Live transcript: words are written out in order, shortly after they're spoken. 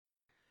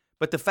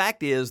But the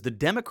fact is, the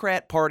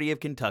Democrat Party of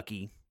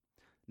Kentucky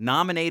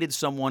nominated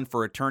someone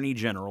for attorney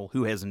general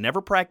who has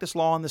never practiced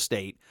law in the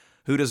state,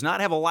 who does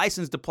not have a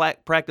license to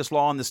practice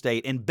law in the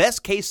state, and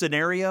best case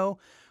scenario,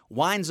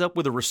 winds up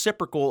with a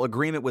reciprocal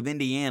agreement with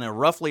Indiana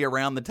roughly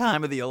around the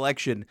time of the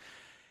election.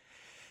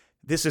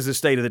 This is the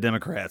state of the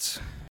Democrats.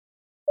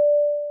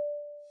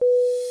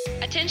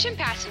 Attention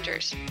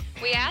passengers,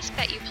 we ask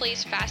that you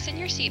please fasten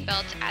your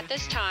seatbelts at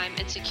this time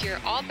and secure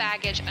all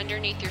baggage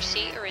underneath your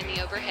seat or in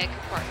the overhead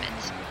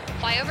compartments.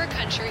 Flyover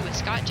Country with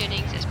Scott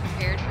Jennings is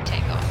prepared for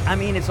takeoff. I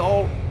mean, it's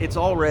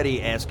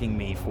already asking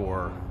me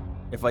for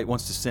if it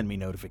wants to send me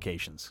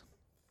notifications.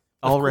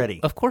 Already.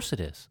 Of course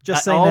it is.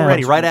 Just say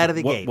already, no. right out of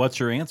the gate. What's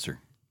your answer?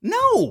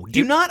 No,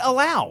 do not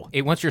allow.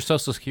 It wants your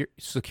social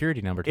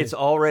security number, too. It's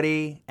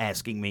already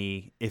asking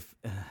me if...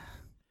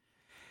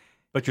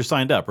 But you're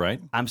signed up, right?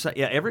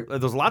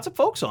 There's lots of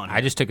folks on here. I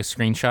just took a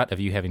screenshot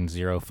of you having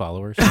 0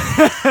 followers.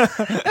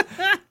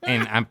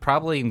 And I'm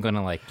probably going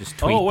to just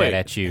tweet that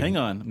at you. Hang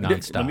on.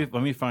 Nonstop.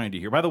 Let me find you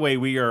here. By the way,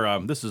 we are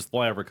this is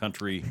Flyover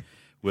Country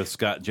with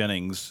Scott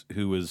Jennings,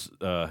 who is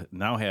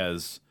now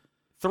has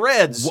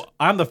Threads.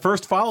 I'm the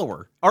first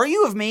follower. Are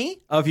you of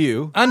me? Of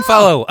you.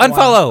 Unfollow.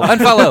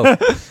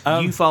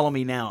 You follow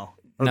me now.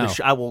 No.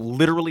 I will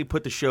literally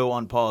put the show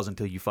on pause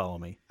until you follow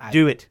me.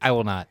 Do it. I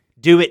will not.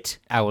 Do it.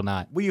 I will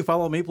not. Will you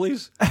follow me,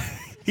 please?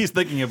 He's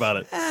thinking about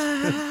it.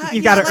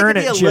 You got to earn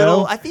it,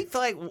 Joe. I think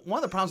one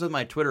of the problems with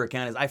my Twitter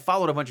account is I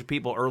followed a bunch of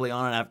people early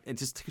on, and it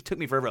just took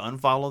me forever to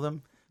unfollow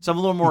them. So I'm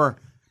a little more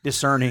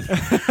discerning.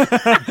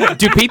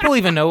 Do people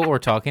even know what we're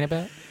talking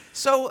about?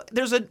 So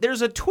there's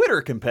a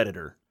Twitter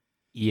competitor.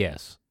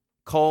 Yes.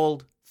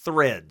 Called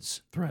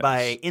Threads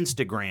by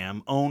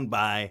Instagram, owned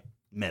by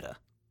Meta.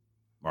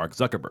 Mark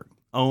Zuckerberg.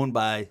 Owned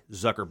by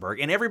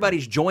Zuckerberg. And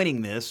everybody's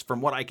joining this, from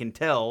what I can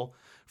tell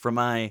from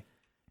my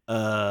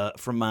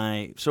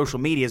social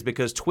medias,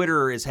 because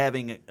Twitter is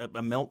having a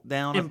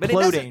meltdown.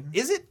 Imploding. But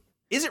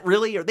is it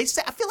really? Or they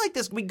say, I feel like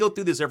this. We go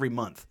through this every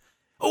month.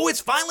 Oh, it's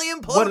finally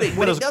imploding,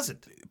 but it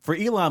doesn't. For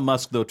Elon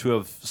Musk, though, to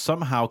have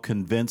somehow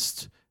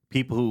convinced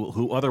people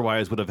who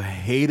otherwise would have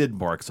hated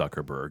Mark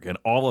Zuckerberg and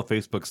all of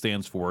Facebook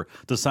stands for,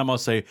 to somehow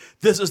say,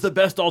 this is the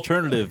best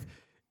alternative,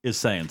 is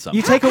saying something.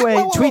 You take away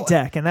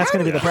TweetDeck, and that's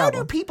going to be the problem.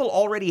 How do people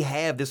already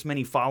have this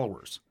many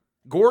followers?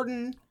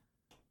 Gordon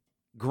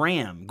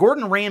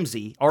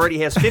Ramsay already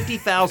has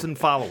 50,000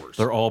 followers.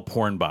 They're all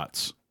porn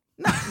bots.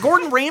 No,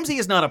 Gordon Ramsay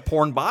is not a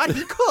porn bot.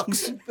 He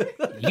cooks.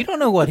 You don't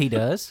know what he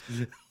does.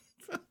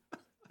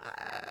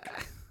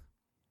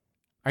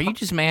 Are you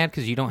just mad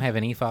because you don't have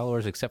any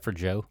followers except for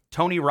Joe?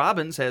 Tony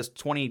Robbins has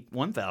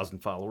 21,000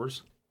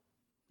 followers.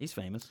 He's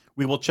famous.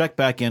 We will check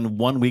back in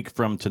 1 week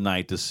from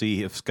tonight to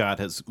see if Scott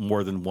has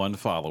more than one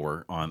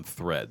follower on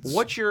Threads.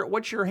 What's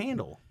your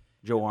handle?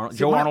 Joe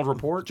Arnold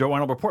Report? Joe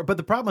Arnold Report. But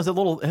the problem is it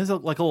has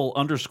little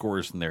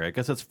underscores in there. I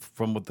guess that's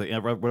from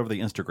whatever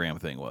the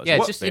Instagram thing was. Yeah,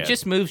 it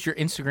just moves your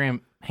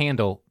Instagram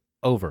handle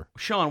over.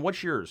 Sean,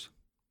 what's yours?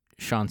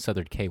 Sean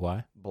Southard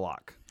KY.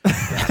 Block.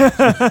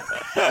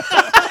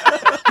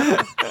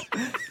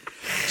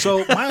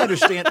 So my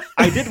understanding,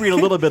 I did read a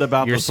little bit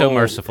about You're so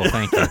merciful.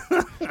 Thank you.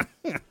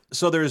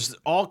 So there's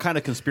all kind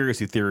of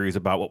conspiracy theories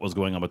about what was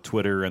going on with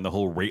Twitter and the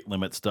whole rate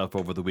limit stuff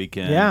over the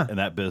weekend and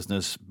that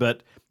business.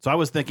 But so I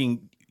was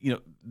thinking,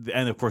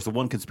 and of course the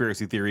one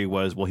conspiracy theory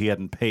was, well, he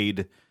hadn't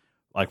paid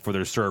for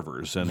their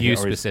servers. And you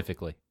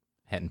specifically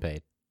hadn't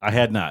paid. I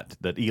had not.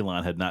 That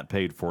Elon had not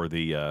paid for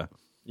the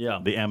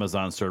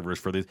Amazon servers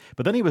for these.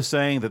 But then he was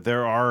saying that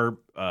there are,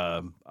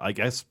 I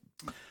guess,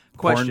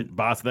 porn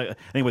bots. That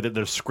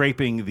they're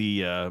scraping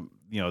the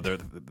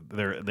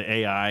the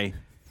AI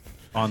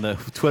on the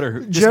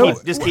Twitter.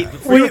 Just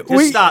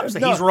stop.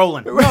 He's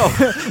rolling.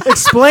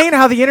 Explain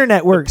how the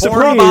internet works.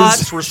 Porn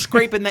bots were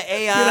scraping the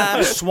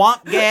AI,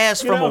 swamp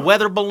gas from a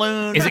weather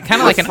balloon. Is it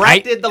kind of like an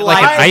ice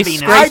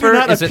scraper?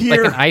 Is it like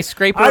an ice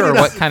scraper, or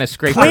what kind of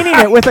scraper? Cleaning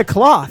it with a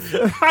cloth.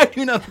 I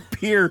do not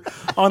appear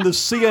on the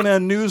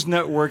CNN News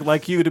Network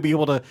like you to be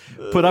able to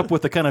put up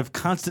with the kind of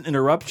constant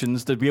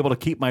interruptions to be able to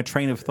keep my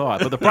train of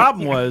thought. But the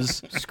problem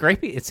was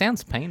scraping. It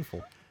sounds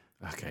painful.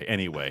 Okay.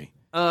 Anyway.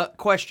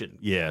 Question.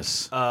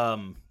 Yes.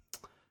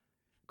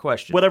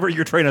 Question. Whatever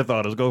your train of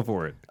thought is, go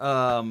for it.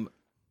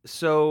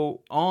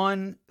 So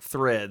on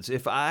Threads,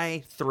 if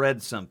I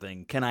thread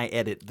something, can I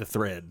edit the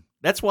thread?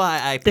 That's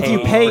why I pay. If you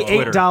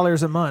pay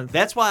 $8 a month.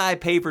 That's why I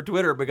pay for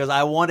Twitter, because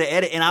I want to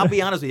edit. And I'll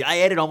be honest with you, I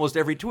edit almost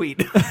every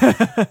tweet.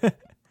 I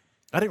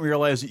didn't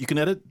realize that you can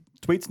edit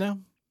tweets now.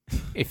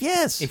 If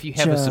you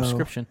have a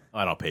subscription,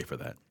 I don't pay for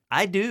that.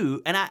 I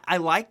do, and I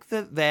like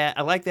that.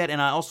 I like that, and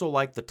I also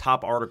like the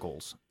top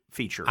articles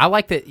feature. I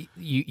like that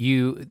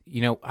you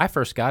I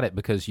first got it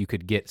because you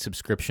could get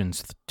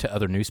subscriptions to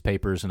other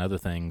newspapers and other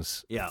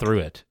things through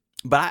it.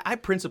 But I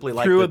principally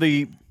like through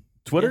the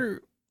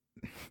Twitter.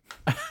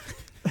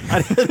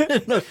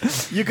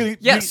 You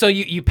could so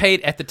you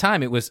paid at the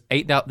time. It was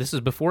 $8. This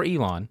is before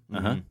Elon.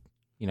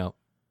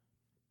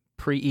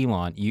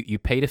 Pre-Elon, you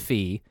paid a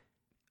fee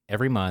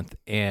every month,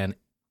 and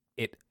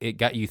it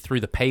got you through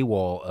the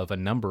paywall of a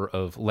number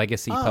of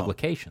legacy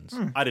publications.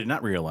 I did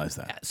not realize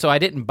that. So I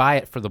didn't buy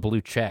it for the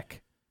blue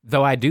check,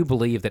 though I do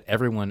believe that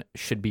everyone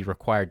should be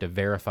required to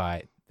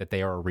verify that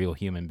they are a real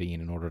human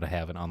being in order to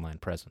have an online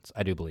presence.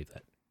 I do believe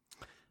that.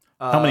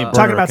 How many burner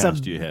talking about accounts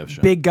some do you have,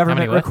 Sean? big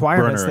government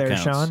requirements burner there,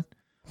 accounts? Sean?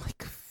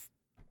 Like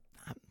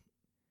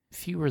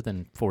fewer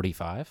than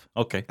 45.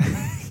 Okay.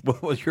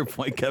 What was your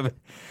point, Kevin?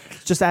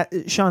 Just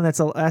Sean, that's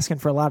asking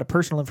for a lot of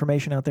personal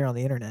information out there on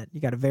the internet.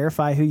 You got to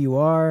verify who you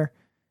are.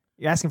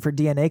 You're asking for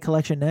DNA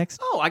collection next?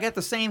 Oh, I got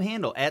the same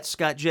handle, at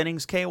Scott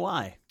Jennings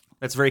KY.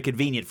 That's very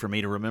convenient for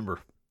me to remember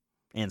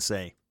and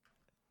say.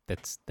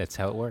 That's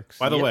how it works.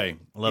 By the way,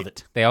 love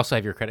it. They also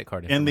have your credit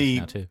card in the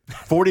now too.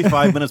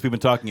 45 minutes we've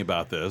been talking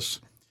about this,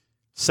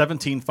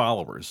 17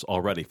 followers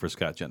already for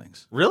Scott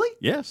Jennings. Really?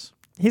 Yes.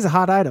 He's a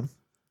hot item.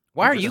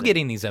 Why are you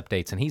getting these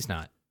updates and he's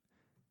not?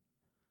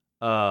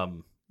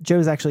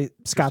 Joe's actually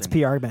Scott's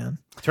PR man.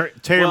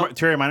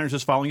 Terry Miner's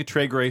just following you.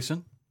 Trey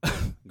Grayson.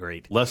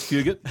 Great. Les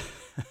Fugit.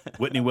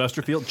 Whitney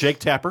Westerfield. Jake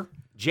Tapper.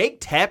 Jake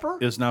Tapper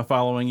is now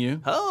following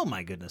you. Oh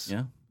my goodness.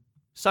 Yeah.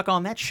 Suck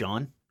on that,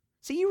 Sean.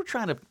 See, you were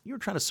trying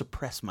to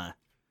suppress my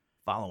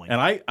following.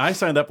 And I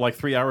signed up like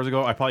 3 hours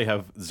ago. I probably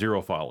have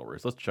 0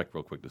 followers. Let's check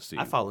real quick to see.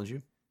 I followed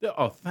you.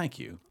 Oh, thank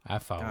you. I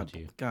followed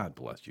you. God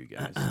bless you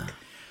guys.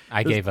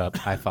 I gave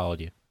up. I followed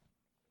you.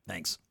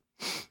 Thanks.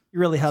 You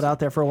really held out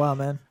there for a while,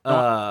 man.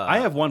 I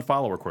have 1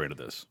 follower according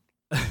to this.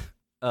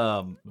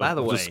 By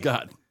the way,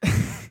 Scott.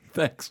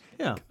 Thanks.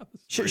 Yeah.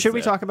 Should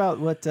we talk about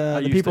what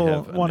the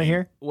people want to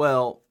hear?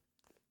 Well,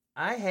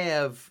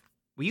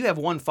 you have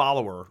 1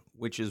 follower,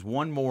 which is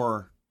 1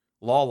 more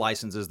law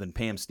licenses than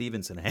Pam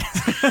Stevenson has.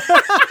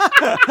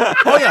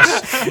 Oh,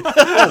 yes.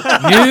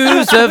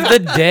 News of the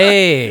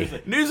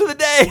day. News of the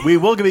day. We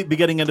will be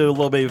getting into a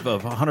little bit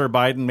of Hunter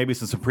Biden, maybe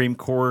some Supreme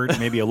Court,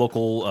 maybe a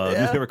local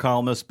newspaper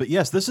columnist. But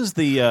yes, this is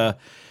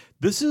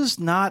this is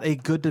not a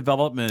good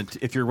development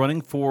if you're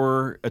running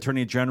for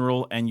Attorney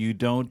General and you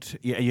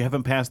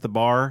haven't passed the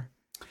bar.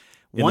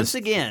 Once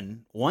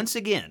again,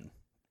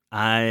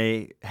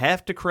 I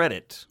have to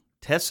credit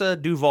Tessa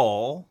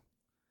Duvall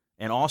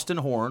and Austin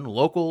Horn,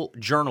 local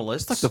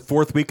journalists. It's like the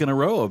 4th week in a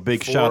row, a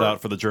big shout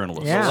out for the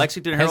journalists. Yeah.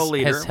 Lexington Herald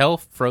leader. Has hell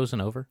frozen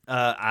over?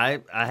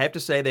 I have to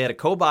say they had a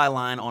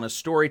co-byline on a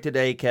story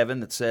today, Kevin,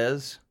 that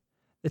says...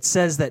 It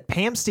says that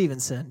Pam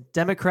Stevenson,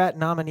 Democrat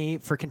nominee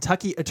for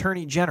Kentucky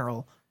Attorney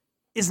General,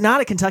 is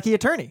not a Kentucky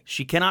attorney.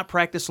 She cannot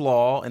practice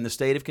law in the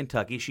state of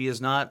Kentucky. She is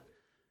not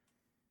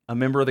a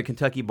member of the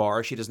Kentucky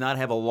bar. She does not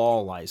have a law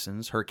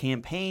license. Her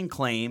campaign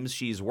claims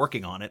she's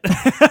working on it.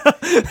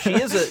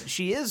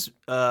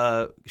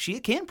 She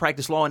can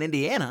practice law in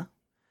Indiana.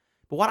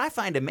 But what I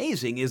find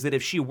amazing is that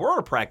if she were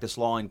to practice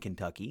law in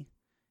Kentucky,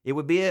 it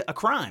would be a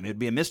crime. It would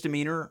be a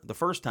misdemeanor the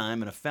first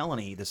time and a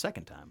felony the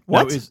second time.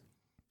 What?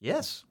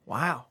 Yes.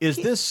 Wow. Is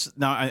this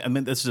now? I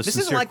mean, this is a This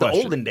sincere isn't like question.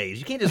 the olden days.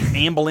 You can't just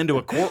amble into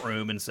a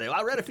courtroom and say, well,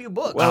 "I read a few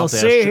books." Well, I'll have to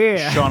see ask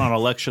here. Sean on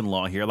election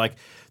law here. Like,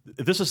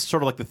 this is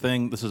sort of like the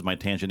thing. This is my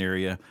tangent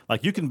area.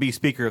 Like, you can be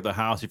Speaker of the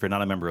House if you're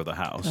not a member of the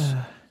House.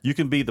 You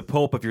can be the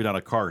Pope if you're not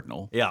a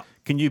cardinal. Yeah.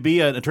 Can you be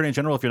an Attorney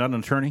General if you're not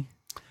an attorney?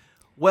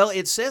 Well,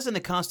 it says in the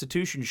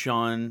Constitution,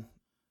 Sean,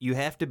 you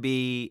have to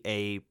be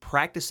a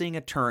practicing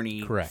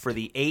attorney for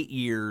the 8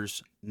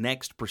 years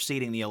next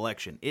preceding the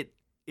election.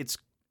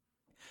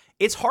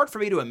 It's hard for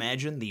me to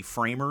imagine the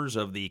framers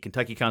of the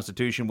Kentucky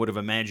Constitution would have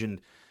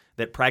imagined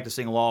that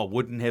practicing law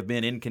wouldn't have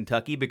been in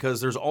Kentucky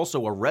because there's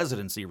also a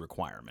residency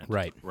requirement.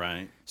 Right.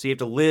 So you have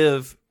to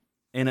live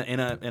in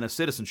a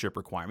citizenship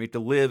requirement. You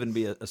have to live and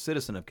be a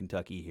citizen of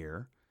Kentucky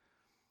here.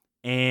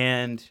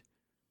 And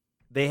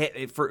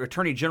for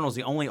Attorney General is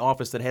the only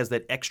office that has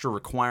that extra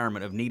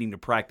requirement of needing to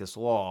practice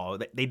law.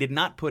 They did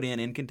not put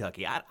in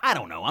Kentucky. I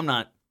don't know.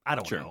 I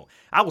don't know.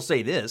 I will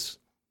say this.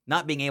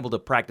 Not being able to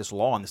practice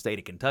law in the state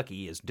of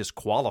Kentucky is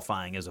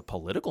disqualifying as a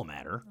political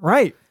matter.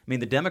 Right. I mean,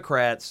 the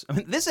Democrats...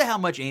 this is how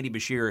much Andy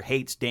Beshear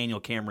hates Daniel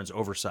Cameron's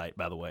oversight,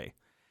 by the way.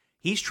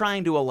 He's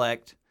trying to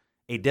elect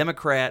a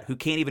Democrat who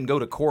can't even go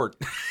to court.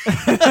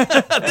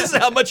 This is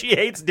how much he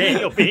hates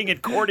Daniel being in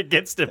court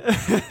against him.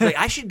 Like,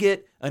 I should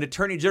get an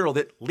attorney general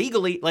that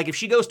legally... Like, if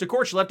she goes to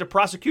court, she'll have to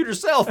prosecute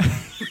herself.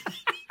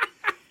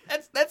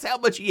 That's how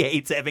much he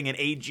hates having an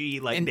AG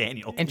like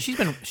Daniel. And she's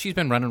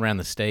been running around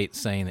the state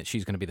saying that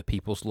she's going to be the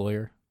people's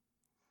lawyer,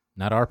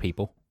 not our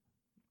people,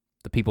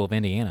 the people of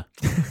Indiana.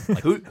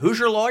 Like, who's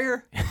your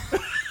lawyer?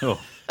 Oh.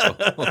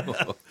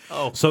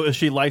 So is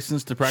she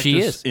licensed to practice she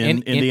is.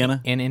 in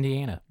Indiana? In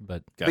Indiana,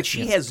 but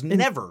she has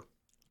never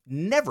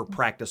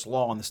practiced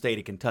law in the state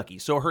of Kentucky.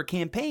 So her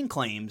campaign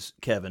claims,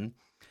 Kevin,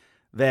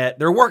 that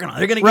they're working on it.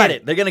 They're going to get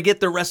it. They're going to get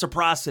the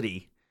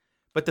reciprocity.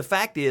 But the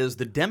fact is,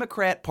 the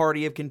Democrat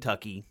Party of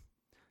Kentucky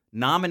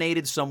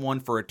nominated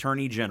someone for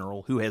Attorney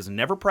General who has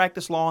never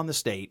practiced law in the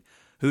state,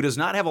 who does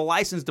not have a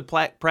license to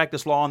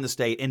practice law in the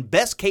state, and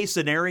best case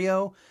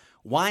scenario,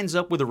 winds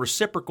up with a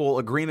reciprocal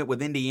agreement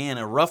with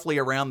Indiana roughly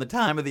around the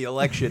time of the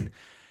election.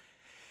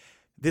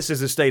 This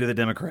is the state of the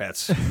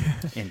Democrats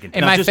in Kentucky.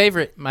 And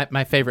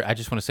my favorite, I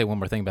just want to say one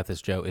more thing about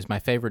this, Joe, is my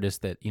favorite is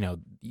that,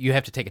 you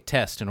have to take a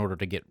test in order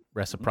to get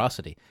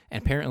reciprocity.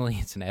 And apparently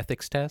it's an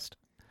ethics test.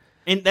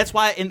 And that's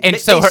why.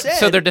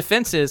 So their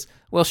defense is,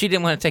 well, she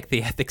didn't want to take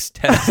the ethics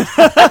test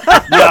for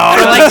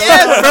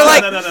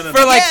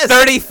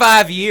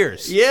 35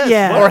 years. Yes.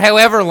 Yeah. Or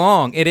however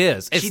long it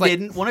is. She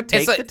didn't want to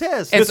take the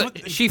test. And so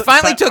she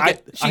finally took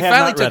it. She have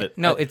finally not took read it. it.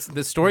 No,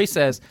 the story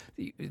says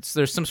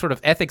there's some sort of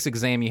ethics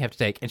exam you have to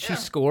take, and she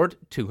scored,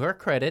 to her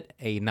credit,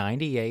 a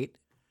 98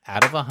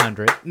 out of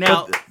 100.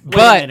 Now,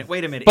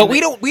 wait a minute. But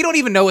we don't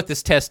even know what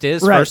this test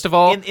is. Right. First of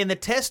all, in the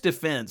test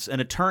defense,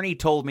 an attorney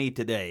told me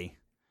today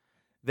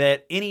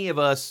that any of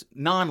us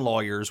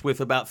non-lawyers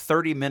with about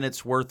 30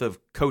 minutes worth of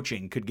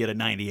coaching could get a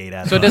 98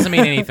 out of it. So it doesn't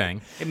mean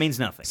anything. It means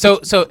nothing. So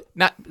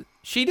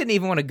she didn't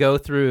even want to go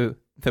through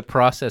the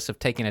process of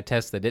taking a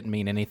test that didn't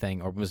mean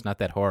anything or was not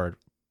that hard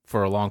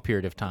for a long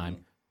period of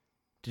time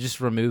to just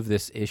remove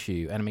this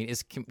issue. And I mean,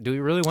 do we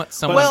really want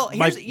someone? Well,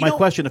 my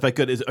question, if I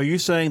could, is: are you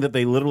saying that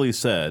they literally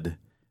said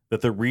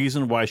that the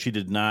reason why she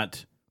did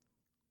not?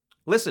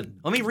 Listen,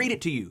 let me read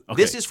it to you.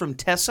 Okay. This is from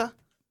Tessa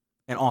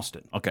and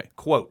Austin. Okay.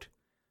 Quote,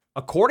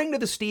 according to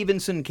the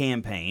Stevenson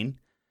campaign,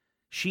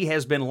 she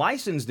has been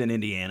licensed in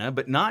Indiana,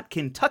 but not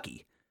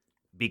Kentucky,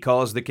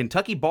 because the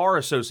Kentucky Bar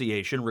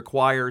Association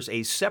requires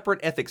a separate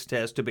ethics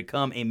test to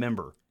become a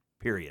member,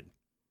 period.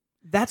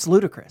 That's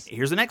ludicrous.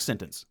 Here's the next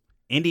sentence.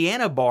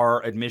 Indiana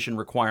bar admission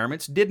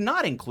requirements did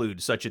not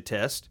include such a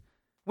test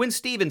when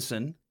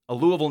Stevenson, a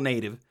Louisville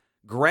native,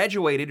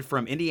 graduated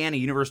from Indiana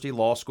University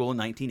Law School in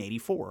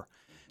 1984.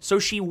 So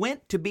she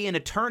went to be an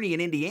attorney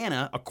in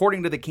Indiana,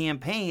 according to the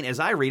campaign, as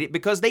I read it,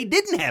 because they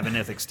didn't have an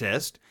ethics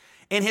test,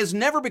 and has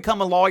never become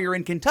a lawyer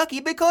in Kentucky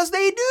because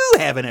they do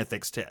have an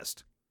ethics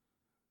test.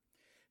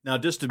 Now,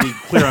 just to be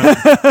clear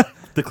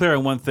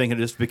on one thing, and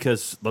just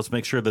because let's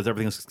make sure that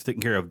everything's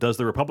taken care of. Does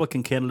the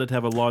Republican candidate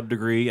have a law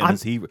degree? And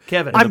is he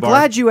Kevin? I'm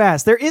glad you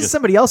asked. There is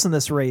somebody else in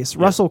this race,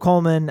 Russell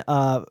Coleman.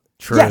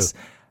 True. Yes,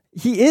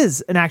 he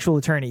is an actual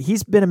attorney.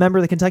 He's been a member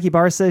of the Kentucky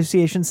Bar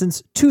Association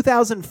since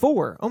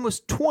 2004,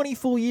 almost 20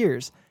 full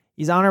years.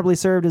 He's honorably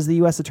served as the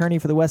U.S. Attorney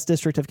for the West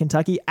District of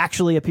Kentucky,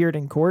 actually appeared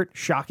in court.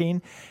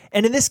 Shocking.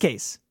 And in this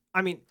case,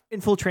 I mean,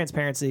 in full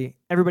transparency,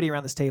 everybody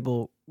around this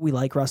table, we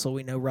like Russell.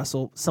 We know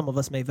Russell. Some of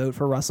us may vote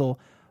for Russell.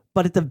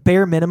 But at the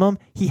bare minimum,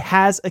 he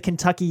has a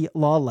Kentucky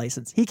law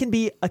license. He can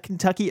be a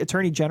Kentucky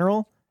Attorney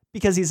General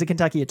because he's a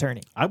Kentucky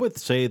attorney. I would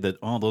say that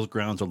on those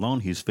grounds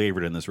alone, he's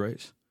favored in this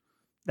race.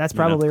 That's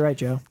probably right,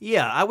 Joe.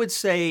 Yeah, I would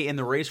say in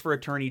the race for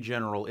Attorney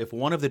General, if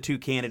one of the two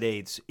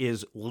candidates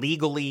is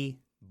legally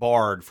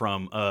barred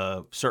from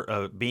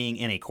being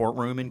in a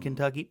courtroom in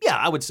Kentucky, yeah,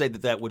 I would say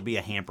that would be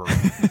a hamper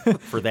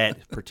for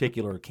that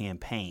particular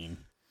campaign.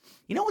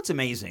 You know what's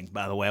amazing,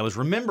 by the way? I was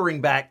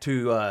remembering back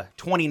to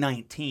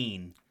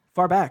 2019.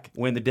 Far back.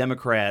 When the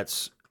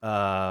Democrats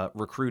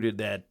recruited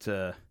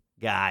that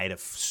guy to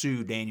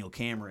sue Daniel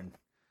Cameron,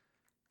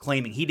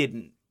 claiming he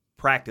didn't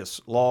practice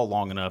law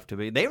long enough to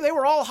be. They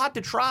were all hot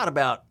to trot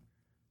about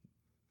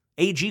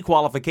AG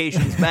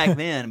qualifications back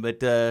then, but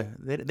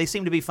they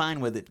seem to be fine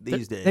with it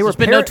these days. There's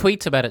been no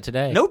tweets about it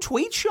today. No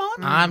tweets,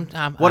 Sean?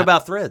 I'm what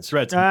about threads?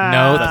 Threads.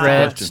 No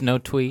threads, no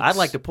tweets. I'd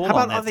like to pull How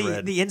on about that on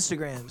thread. the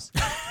Instagrams?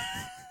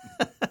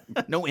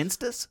 No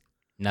Instas?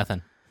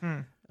 Nothing.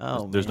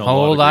 Oh, There's no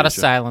Whole lot of agreement.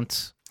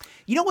 silence.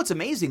 You know what's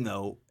amazing,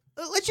 though?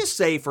 Let's just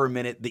say for a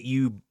minute that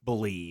you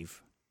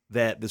believe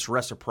that this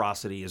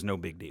reciprocity is no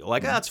big deal.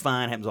 Like, that's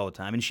fine, happens all the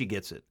time, and she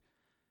gets it.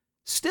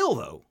 Still,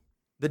 though,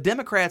 the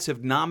Democrats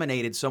have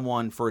nominated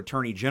someone for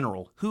Attorney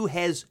General who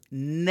has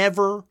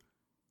never,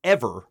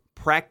 ever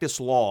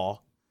practiced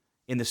law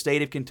in the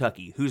state of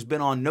Kentucky, who's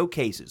been on no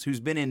cases, who's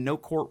been in no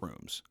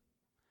courtrooms.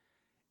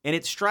 And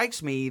it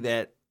strikes me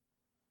that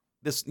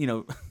this,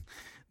 the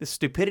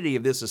stupidity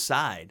of this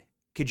aside,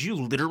 could you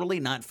literally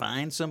not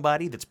find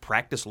somebody that's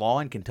practiced law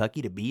in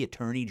Kentucky to be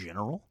Attorney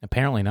General?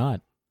 Apparently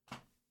not.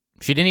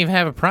 She didn't even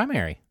have a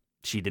primary.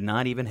 She did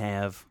not even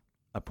have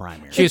a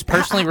primary. She was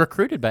personally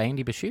recruited by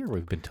Andy Bashir,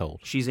 we've been told.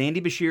 She's Andy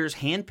Bashir's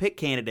hand-picked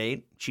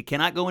candidate. She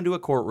cannot go into a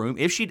courtroom.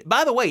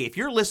 By the way, if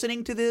you're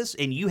listening to this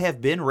and you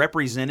have been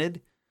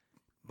represented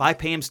by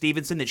Pam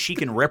Stevenson that she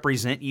can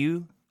represent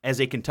you as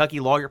a Kentucky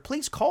lawyer,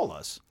 please call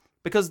us,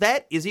 because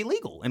that is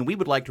illegal, and we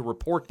would like to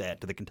report that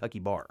to the Kentucky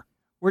Bar.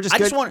 We're just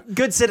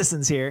good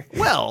citizens here.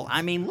 Well,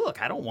 I mean,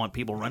 look, I don't want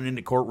people running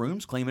into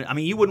courtrooms claiming. I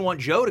mean, you wouldn't want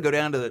Joe to go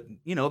down to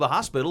the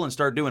hospital and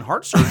start doing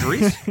heart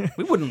surgeries.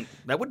 We wouldn't.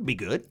 That wouldn't be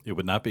good. It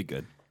would not be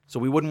good. So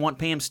we wouldn't want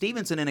Pam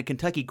Stevenson in a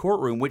Kentucky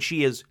courtroom, which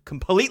she is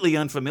completely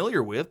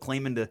unfamiliar with,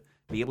 claiming to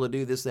be able to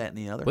do this, that, and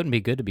the other. Wouldn't be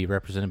good to be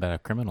represented by a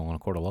criminal in a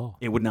court of law.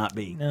 It would not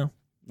be. No.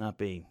 Not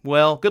be.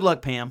 Well, good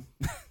luck, Pam.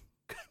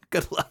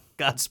 Good luck.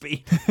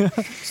 Godspeed.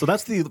 So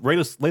that's the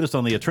latest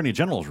on the Attorney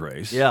General's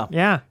race. Yeah.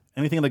 Yeah.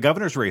 Anything in the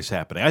governor's race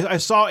happening? I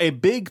saw a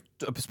big,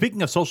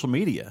 speaking of social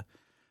media,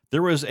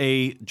 there was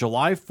a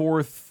July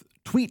 4th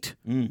tweet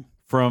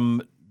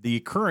from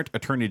the current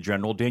Attorney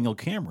General, Daniel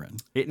Cameron.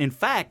 In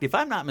fact, if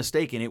I'm not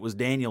mistaken, it was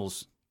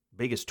Daniel's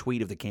biggest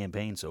tweet of the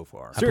campaign so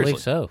far. I believe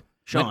so.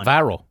 Sean, went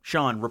viral.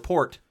 Sean,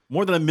 report.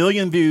 More than 1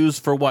 million views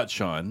for what,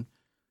 Sean?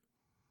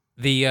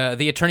 The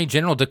Attorney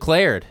General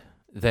declared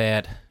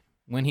that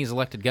when he's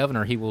elected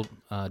governor, he will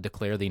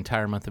declare the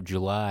entire month of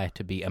July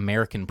to be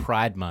American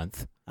Pride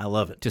Month. I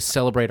love it. To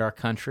celebrate our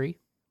country.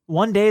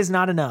 One day is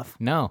not enough.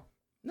 No.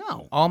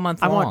 All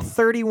month I long. want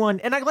 31,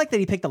 and I like that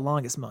he picked the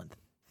longest month.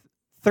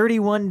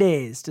 31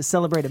 days to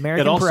celebrate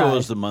American It also Pride.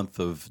 is the month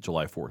of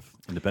July 4th,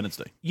 Independence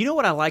Day. You know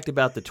what I liked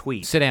about the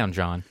tweet? Sit down,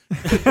 John.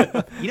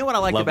 You know what I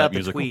liked Love about that the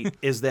musical. tweet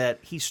is that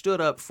he stood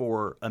up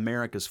for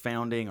America's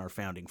founding, our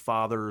founding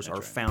fathers,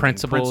 our founding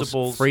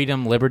Principles,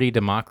 freedom, liberty,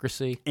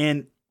 democracy.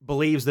 and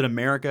believes that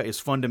America is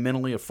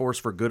fundamentally a force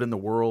for good in the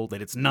world,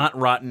 that it's not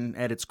rotten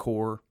at its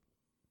core.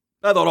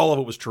 I thought all of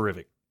it was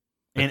terrific.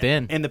 But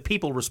then And the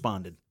people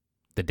responded.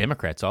 the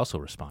Democrats also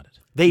responded.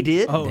 They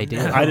did? Oh, They did.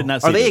 no. I did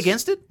not see Are they this.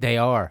 against it? They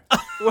are.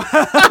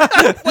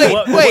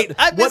 Wait,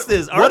 I missed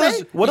this. Are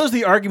they? What is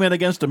the argument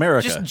against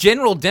America? Just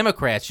general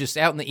Democrats just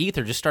out in the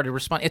ether just started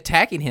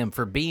attacking him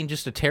for being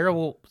just a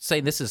terrible,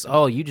 saying this is,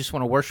 you just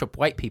want to worship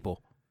white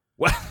people.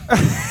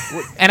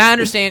 And I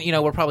understand,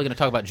 we're probably going to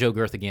talk about Joe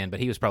Girth again,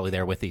 but he was probably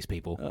there with these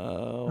people.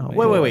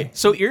 Wait.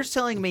 So you're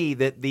telling me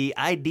that the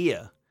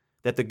idea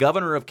that the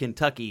governor of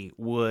Kentucky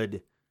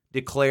would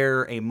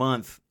declare a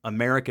month,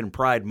 American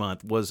Pride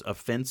Month, was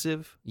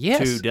offensive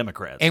to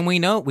Democrats? And we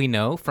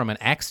know from an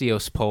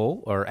Axios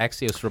poll or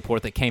Axios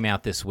report that came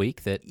out this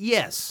week that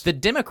yes, the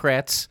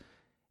Democrats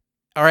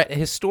are at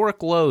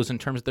historic lows in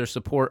terms of their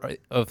support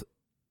of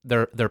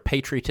their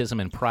patriotism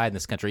and pride in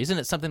this country. Isn't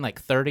it something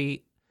like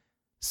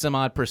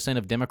 30-some-odd%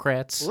 of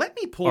Democrats let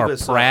me pull are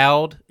this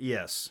proud up.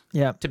 Yes.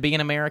 Yeah. to be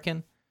an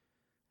American?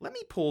 Let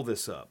me pull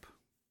this up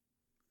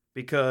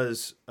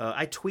because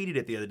I tweeted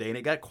it the other day and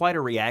it got quite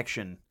a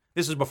reaction.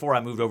 This is before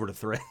I moved over to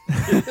Thread.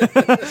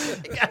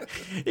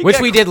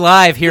 Which we did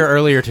live here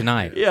earlier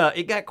tonight. Yeah,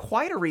 it got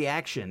quite a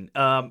reaction.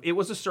 It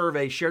was a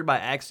survey shared by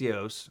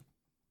Axios.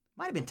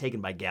 Might have been taken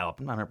by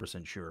Gallup. I'm not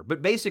 100% sure.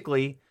 But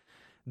basically,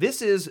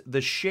 this is the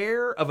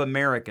share of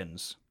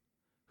Americans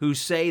who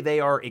say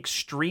they are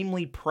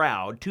extremely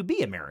proud to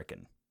be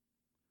American.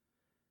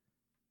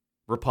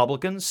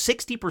 Republicans,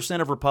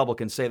 60% of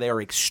Republicans say they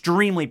are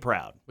extremely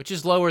proud. Which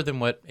is lower than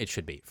what it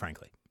should be,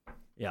 frankly.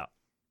 Yeah.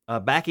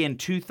 Back in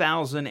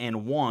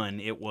 2001,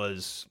 it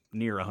was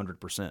near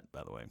 100%,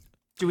 by the way.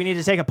 Do we need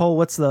to take a poll?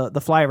 What's the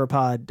Flyover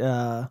Pod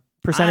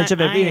percentage of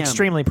it being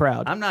extremely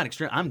proud? I'm not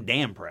extreme. I'm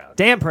damn proud.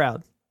 Damn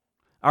proud.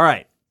 All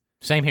right.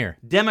 Same here.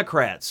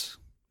 Democrats.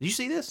 Did you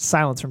see this?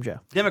 Silence from Joe.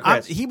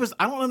 Democrats. I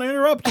don't want to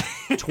interrupt.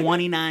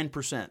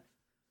 29%.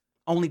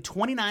 Only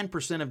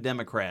 29% of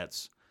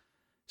Democrats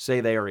say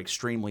they are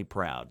extremely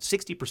proud.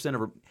 60%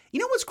 of...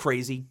 You know what's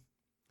crazy?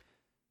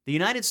 The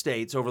United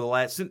States over the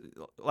last...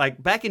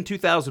 Like, back in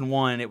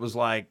 2001, it was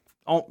like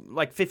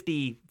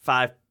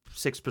 55,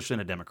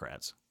 6% of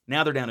Democrats.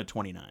 Now they're down to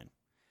 29.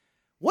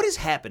 What has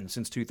happened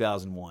since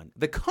 2001?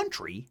 The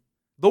country,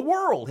 the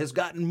world, has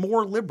gotten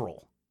more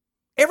liberal.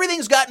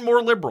 Everything's gotten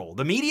more liberal.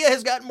 The media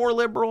has gotten more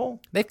liberal.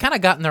 They've kind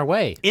of gotten their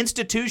way.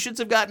 Institutions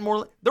have gotten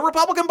more... The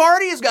Republican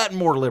Party has gotten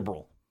more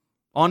liberal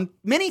on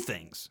many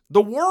things.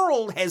 The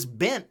world has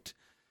bent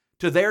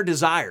to their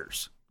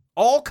desires.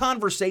 All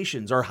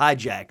conversations are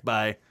hijacked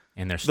by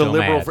and they're still the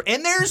liberal... mad.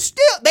 And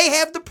they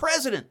have the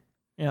president.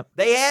 Yep.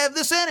 They have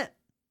the Senate.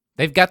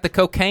 They've got the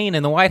cocaine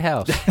in the White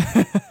House.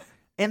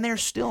 And they're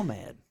still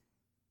mad.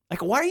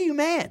 Like, why are you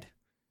mad?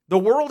 The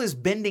world is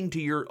bending to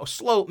your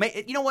slow...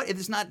 You know what?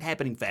 It's not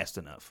happening fast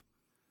enough.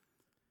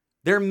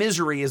 Their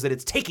misery is that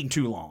it's taking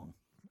too long,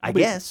 I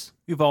guess.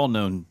 We've all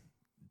known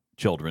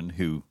children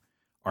who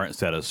aren't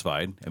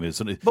satisfied. I mean,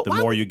 But the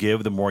more you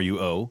give, the more you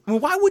owe. I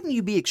mean, why wouldn't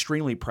you be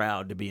extremely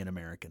proud to be an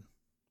American?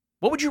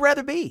 What would you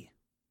rather be?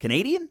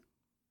 Canadian?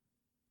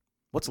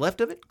 What's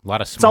left of it? A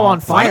lot of smog. It's all on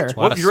fire.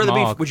 Lot of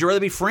smog. Would you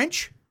rather be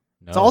French?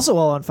 No. It's also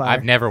all on fire.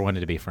 I've never wanted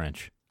to be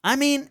French. I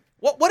mean,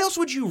 what else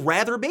would you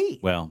rather be?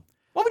 Well,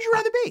 What would you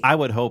rather be? I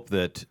would hope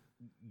that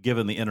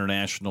given the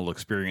international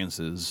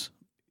experiences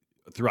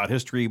throughout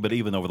history, but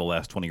even over the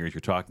last 20 years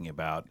you're talking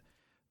about,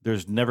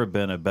 there's never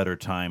been a better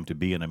time to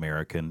be an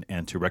American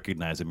and to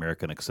recognize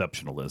American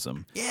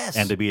exceptionalism. Yes.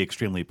 And to be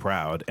extremely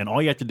proud. And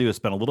all you have to do is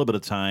spend a little bit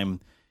of time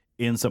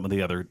in some of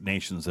the other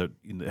nations that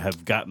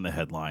have gotten the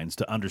headlines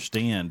to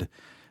understand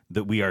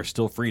that we are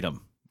still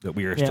freedom, that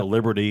we are still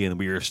liberty, and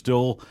we are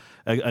still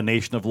a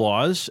nation of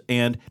laws.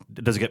 And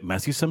does it get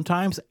messy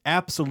sometimes?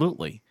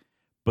 Absolutely.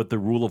 But the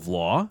rule of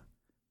law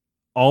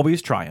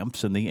always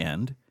triumphs in the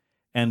end.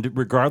 And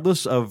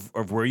regardless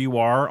of where you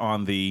are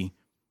on the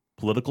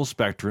political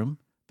spectrum,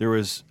 there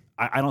is,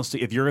 I don't see,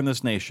 if you're in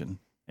this nation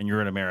and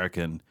you're an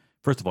American,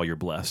 first of all, you're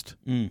blessed.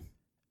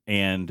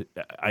 And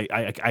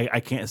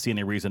I can't see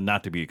any reason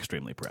not to be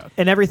extremely proud.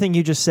 And everything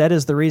you just said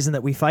is the reason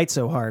that we fight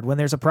so hard. When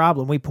there's a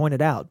problem, we point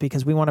it out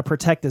because we want to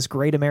protect this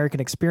great American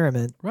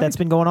experiment that's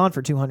been going on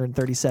for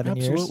 237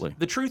 years. Absolutely.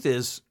 The truth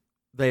is,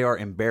 they are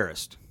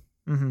embarrassed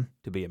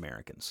to be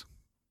Americans.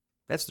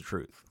 That's the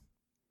truth.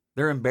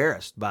 They're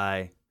embarrassed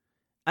by,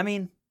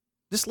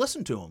 just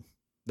listen to them.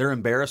 They're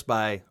embarrassed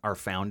by our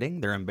founding.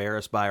 They're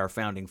embarrassed by our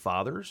founding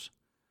fathers.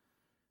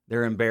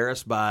 They're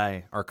embarrassed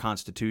by our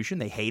Constitution.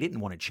 They hate it and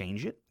want to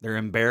change it. They're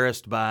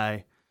embarrassed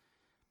by,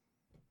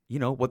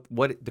 what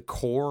the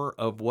core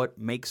of what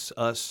makes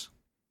us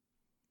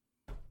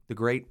the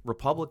great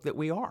republic that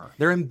we are.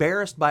 They're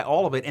embarrassed by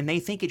all of it, and they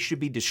think it should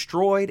be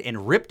destroyed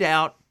and ripped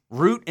out,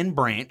 root and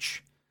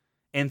branch,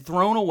 and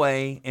thrown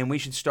away, and we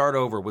should start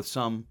over with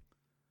some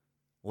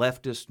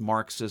leftist,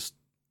 Marxist,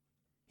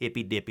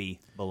 hippy-dippy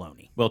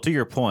baloney. Well, to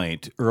your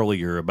point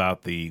earlier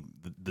about the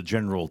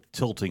general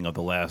tilting of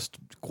the last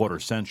quarter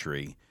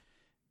century,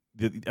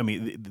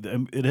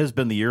 it has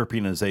been the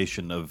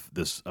Europeanization of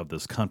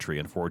this country,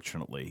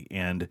 unfortunately.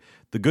 And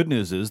the good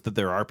news is that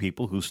there are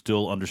people who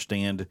still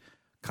understand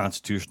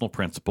constitutional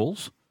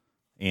principles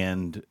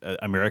and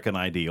American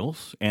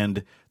ideals.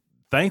 And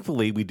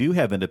thankfully, we do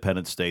have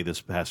Independence Day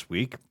this past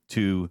week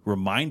to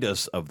remind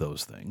us of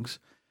those things.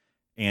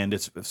 And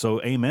it's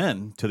so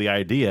amen to the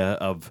idea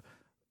of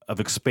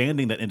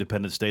expanding that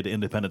Independence Day to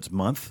Independence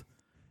Month.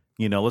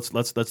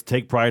 Let's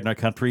take pride in our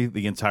country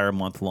the entire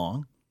month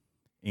long.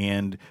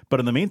 But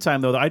in the meantime,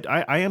 though,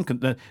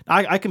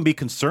 I can be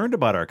concerned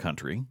about our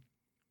country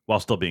while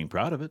still being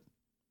proud of it,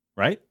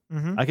 right?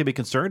 Mm-hmm. I can be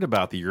concerned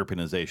about the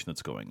Europeanization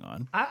that's going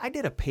on. I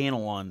did a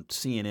panel on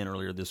CNN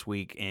earlier this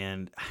week,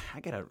 and I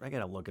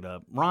gotta look it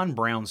up. Ron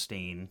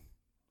Brownstein,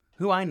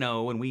 who I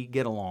know and we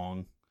get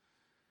along,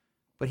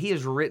 but he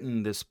has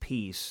written this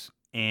piece,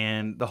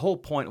 and the whole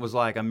point was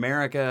like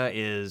America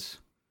is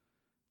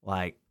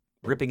like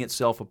ripping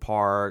itself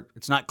apart.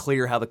 It's not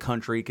clear how the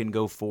country can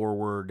go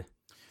forward.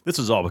 This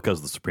is all because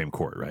of the Supreme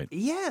Court, right?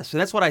 Yes, and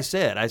that's what I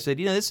said. I said,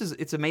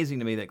 it's amazing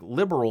to me that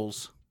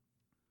liberals,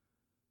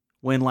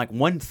 when like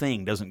one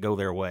thing doesn't go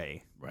their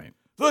way, right?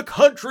 The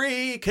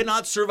country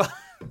cannot survive.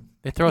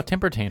 They throw a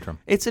temper tantrum.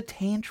 It's a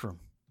tantrum.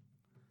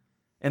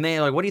 And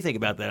they're like, what do you think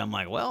about that? I'm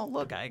like, well,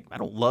 look, I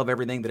don't love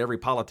everything that every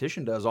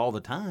politician does all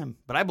the time,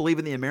 but I believe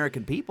in the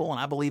American people and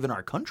I believe in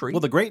our country. Well,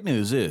 the great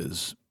news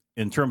is,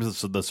 in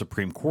terms of the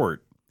Supreme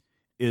Court,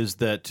 is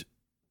that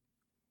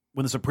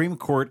when the Supreme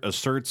Court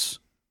asserts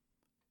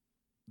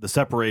the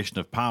separation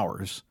of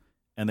powers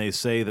and they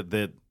say that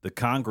the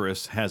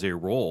Congress has a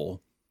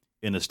role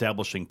in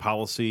establishing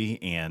policy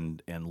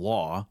and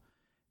law,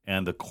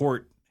 and the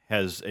court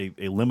has a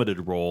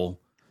limited role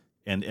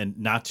and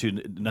not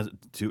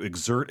to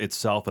exert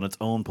itself and its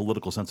own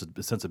political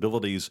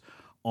sensibilities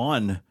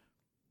on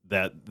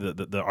that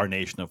our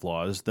nation of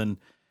laws, then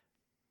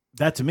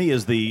that to me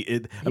is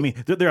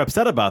they're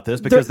upset about this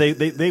because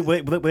they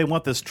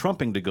want this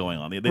trumping to going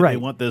on. They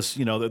want this,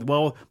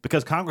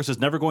 because Congress is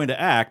never going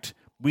to act.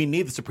 We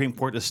need the Supreme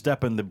Court to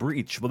step in the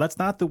breach. Well, that's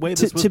not the way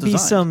this was designed. To be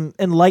some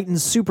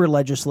enlightened super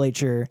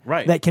legislature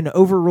that can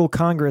overrule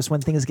Congress when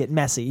things get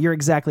messy. You're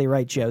exactly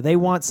right, Joe. They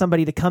want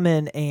somebody to come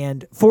in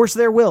and force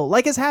their will,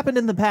 like has happened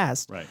in the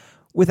past,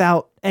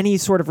 without any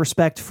sort of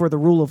respect for the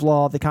rule of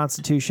law, the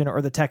Constitution,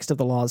 or the text of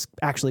the laws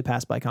actually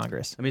passed by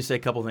Congress. Let me say a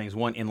couple things.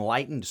 One,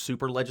 enlightened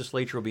super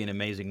legislature will be an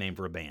amazing name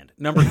for a band.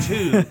 Number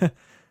two,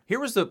 here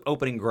was the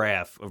opening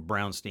graph of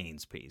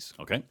Brownstein's piece.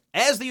 Okay.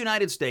 As the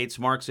United States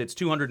marks its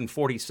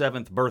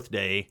 247th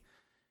birthday,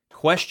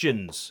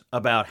 questions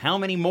about how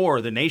many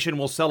more the nation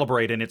will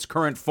celebrate in its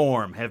current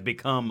form have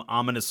become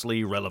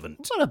ominously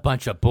relevant. What a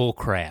bunch of bull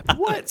crap.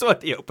 That's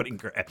what the opening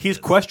graph He's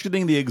is.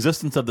 questioning the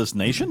existence of this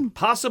nation?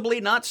 Possibly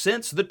not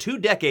since the 2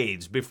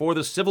 decades before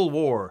the Civil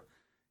War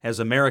has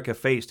America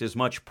faced as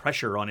much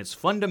pressure on its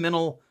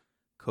fundamental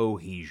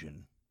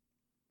cohesion.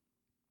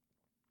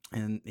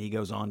 And he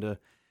goes on to...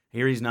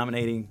 Here he's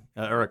nominating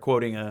or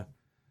quoting a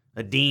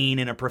dean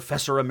and a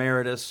professor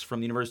emeritus from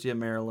the University of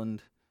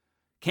Maryland.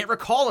 Can't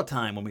recall a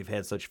time when we've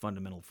had such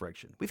fundamental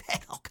friction. We've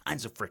had all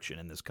kinds of friction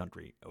in this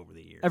country over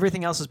the years.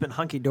 Everything else has been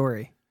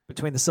hunky-dory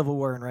between the Civil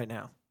War and right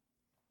now.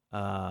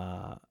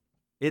 And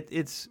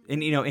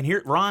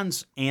here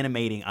Ron's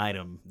animating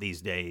item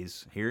these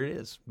days. Here it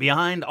is.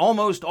 Behind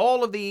almost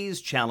all of these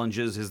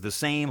challenges is the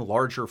same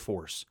larger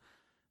force,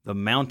 the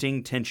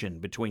mounting tension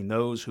between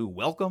those who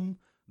welcome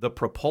the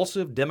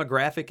propulsive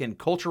demographic and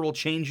cultural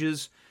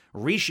changes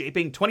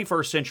reshaping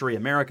 21st century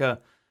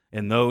America,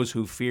 and those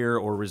who fear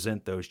or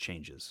resent those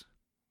changes.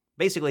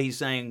 Basically, he's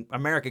saying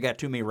America got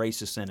too many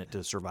racists in it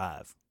to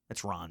survive.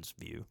 That's Ron's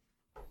view.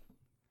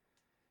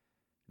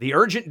 The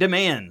urgent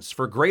demands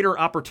for greater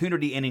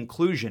opportunity and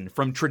inclusion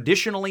from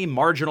traditionally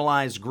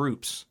marginalized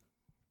groups,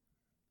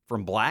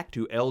 from black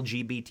to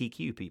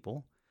LGBTQ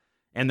people,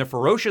 and the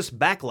ferocious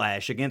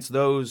backlash against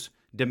those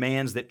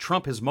demands that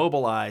Trump has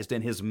mobilized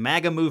in his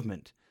MAGA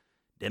movement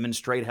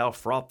demonstrate how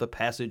fraught the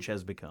passage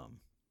has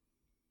become.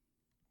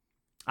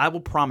 I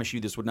will promise you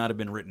this would not have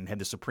been written had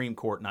the Supreme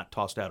Court not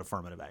tossed out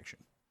affirmative action.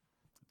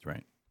 That's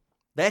right.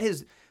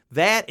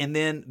 That and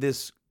then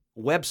this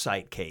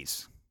website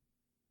case.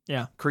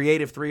 Yeah.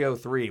 Creative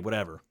 303,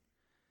 whatever.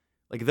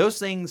 Like those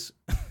things,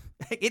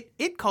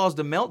 it caused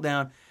a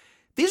meltdown.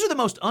 These are the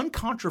most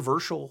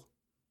uncontroversial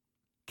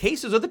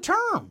cases of the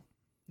term.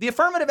 The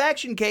affirmative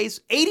action case,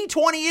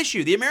 80-20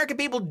 issue. The American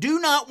people do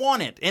not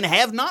want it and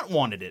have not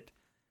wanted it.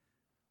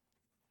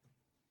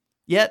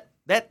 Yet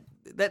that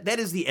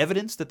is the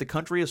evidence that the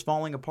country is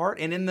falling apart.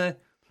 And in the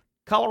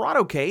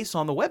Colorado case,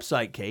 on the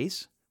website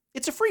case,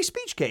 it's a free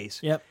speech case.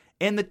 Yep.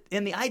 And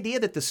the idea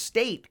that the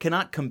state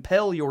cannot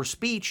compel your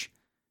speech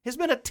has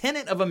been a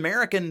tenet of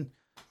American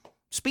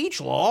speech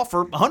law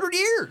for 100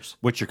 years.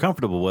 Which you're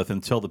comfortable with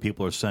until the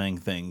people are saying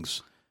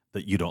things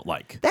that you don't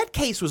like. That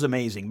case was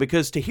amazing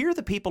because to hear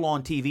the people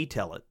on TV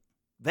tell it,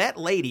 that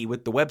lady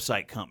with the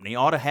website company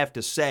ought to have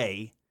to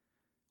say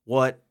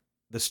what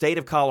the state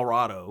of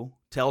Colorado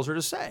tells her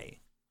to say.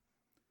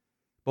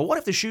 But what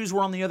if the shoes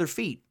were on the other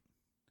feet?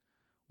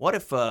 What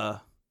if, I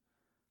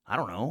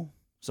don't know,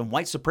 some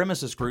white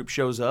supremacist group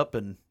shows up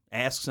and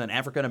asks an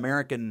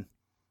African-American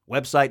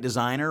website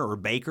designer or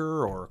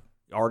baker or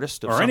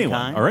artist of some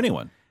kind, or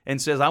anyone,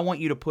 and says, I want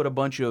you to put a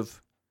bunch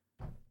of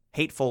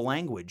hateful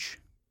language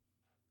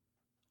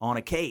on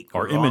a cake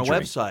or on a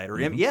website. Or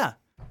yeah.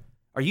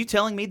 Are you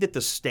telling me that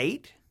the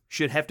state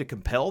should have to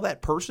compel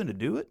that person to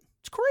do it?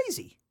 It's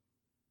crazy.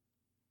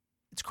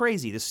 It's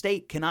crazy. The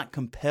state cannot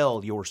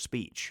compel your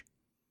speech.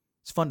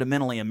 It's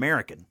fundamentally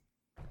American.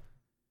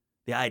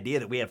 The idea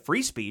that we have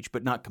free speech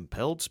but not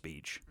compelled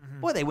speech.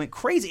 Boy, they went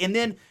crazy. And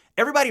then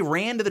everybody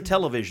ran to the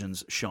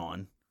televisions,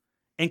 Sean,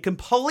 and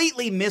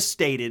completely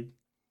misstated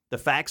the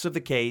facts of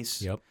the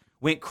case. Yep.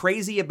 Went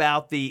crazy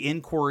about the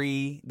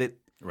inquiry that,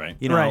 right.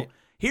 You know, Right.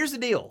 Here's the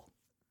deal.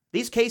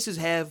 These cases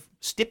have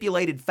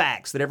stipulated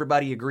facts that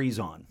everybody agrees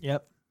on.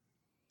 Yep.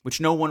 Which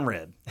no one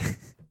read.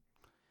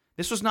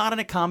 This was not an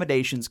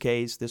accommodations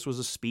case. This was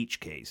a speech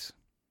case.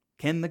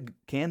 Can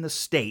the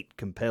state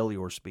compel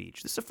your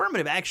speech? This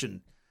affirmative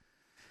action,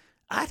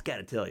 I've got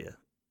to tell you,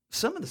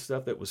 some of the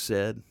stuff that was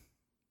said,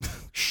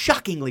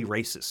 shockingly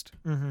racist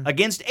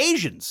against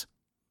Asians,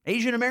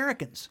 Asian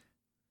Americans.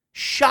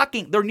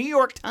 Shocking. They're New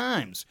York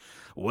Times.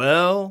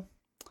 Well,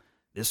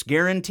 this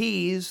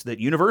guarantees that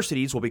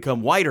universities will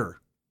become whiter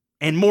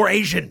and more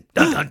Asian.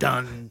 Dun, dun,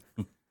 dun.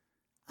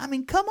 I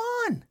mean, come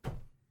on.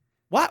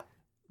 What?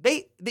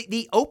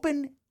 The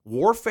open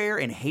warfare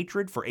and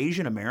hatred for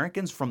Asian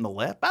Americans from the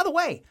left. By the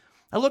way,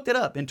 I looked it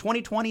up. In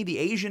 2020, the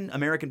Asian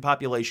American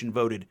population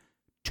voted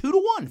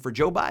 2-1 for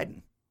Joe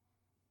Biden.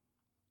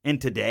 And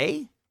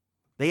today,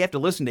 they have to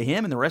listen to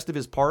him and the rest of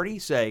his party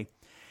say,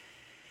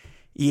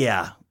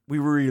 yeah, we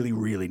really,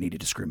 really need to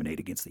discriminate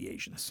against the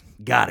Asians.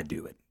 Got to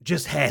do it.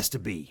 Just has to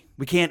be.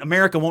 We can't,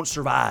 America won't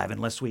survive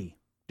unless we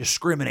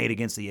discriminate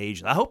against the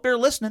Asians. I hope they're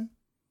listening.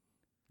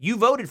 You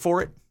voted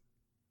for it.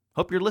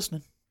 Hope you're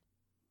listening.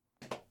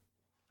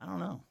 I don't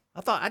know.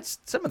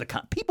 Some of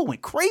the people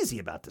went crazy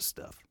about this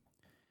stuff.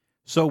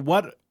 So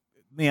let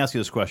me ask you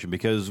this question,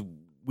 because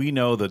we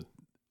know that,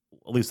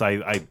 at least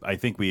I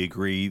think we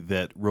agree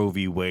that Roe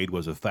v. Wade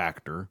was a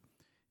factor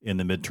in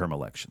the midterm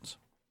elections.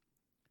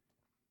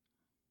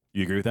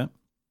 You agree with that?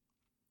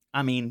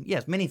 I mean,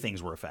 yes, many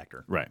things were a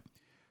factor. Right.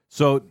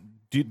 So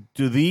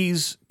do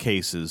these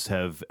cases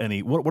have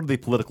any, what are the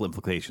political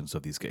implications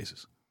of these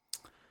cases?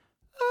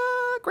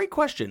 Great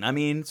question. I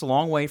mean, it's a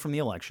long way from the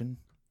election.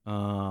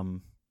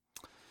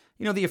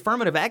 The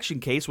affirmative action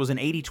case was an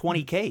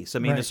 80-20 case. I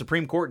mean, The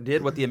Supreme Court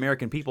did what the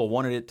American people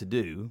wanted it to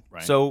do.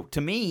 Right. So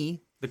to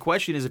me, the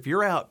question is, if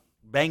you're out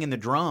banging the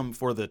drum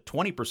for the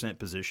 20%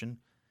 position,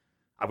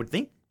 I would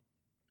think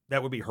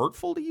that would be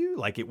hurtful to you.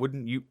 Like it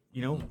wouldn't,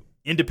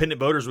 independent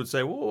voters would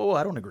say, whoa,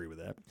 I don't agree with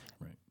that.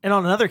 Right. And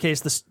on another case,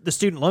 the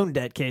student loan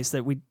debt case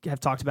that we have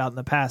talked about in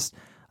the past,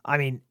 I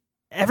mean,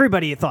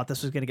 everybody thought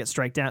this was going to get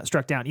struck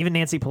down. Even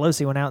Nancy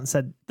Pelosi went out and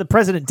said the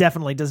president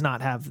definitely does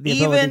not have the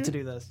ability to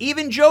do this.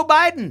 Even Joe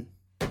Biden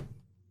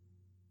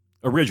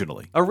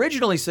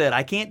originally said,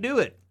 I can't do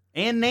it.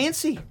 And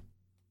Nancy.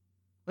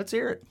 Let's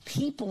hear it.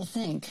 People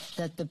think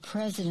that the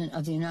president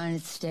of the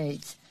United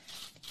States,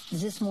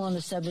 is this more on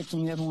the subject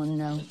than you ever want to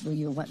know? Well,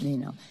 you'll let me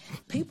know.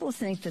 People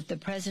think that the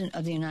president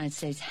of the United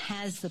States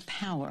has the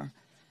power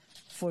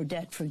for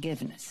debt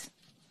forgiveness.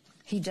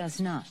 He does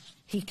not.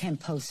 He can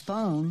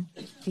postpone,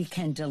 he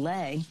can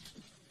delay,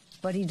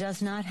 but he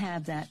does not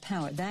have that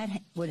power. That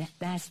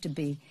has to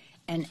be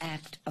an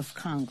act of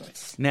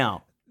Congress.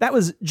 Now, that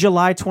was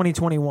July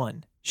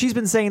 2021. She's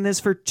been saying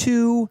this for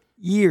 2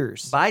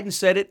 years. Biden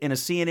said it in a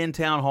CNN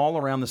town hall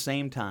around the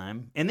same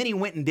time, and then he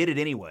went and did it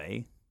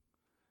anyway.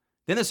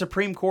 Then the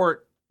Supreme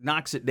Court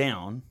knocks it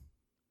down.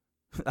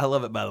 I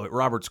love it, by the way.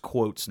 Roberts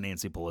quotes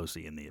Nancy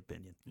Pelosi in the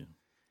opinion. Yeah.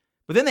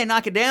 But then they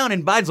knock it down,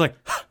 and Biden's like,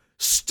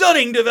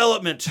 stunning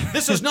development.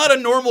 This is not a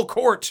normal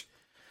court.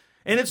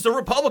 And it's the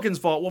Republicans'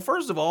 fault. Well,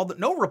 first of all,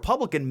 no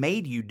Republican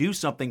made you do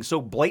something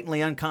so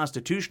blatantly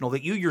unconstitutional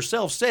that you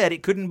yourself said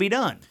it couldn't be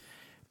done.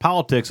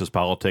 Politics is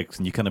politics,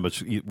 and you kind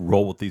of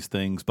roll with these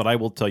things. But I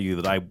will tell you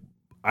that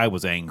I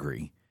was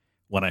angry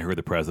when I heard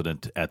the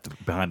president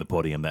behind the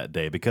podium that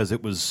day, because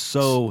it was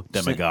so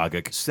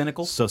demagogic.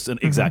 Cynical?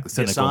 Exactly.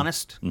 Cynical.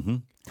 Dishonest? Mm-hmm.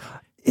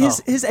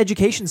 His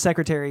education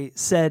secretary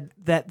said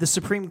that the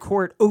Supreme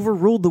Court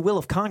overruled the will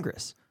of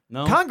Congress.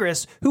 No.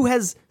 Congress, who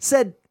has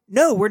said,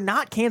 no, we're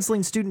not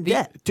canceling student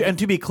debt. And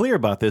to be clear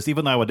about this,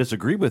 even though I would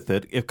disagree with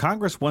it, if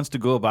Congress wants to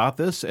go about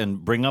this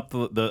and bring up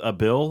a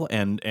bill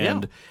and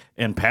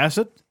pass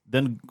it,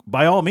 then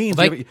by all means,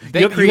 They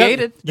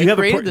created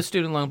the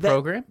student loan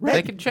program.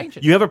 They can change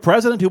it. You have a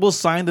president who will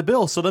sign the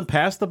bill, so then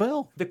pass the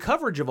bill. The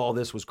coverage of all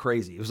this was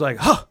crazy. It was like,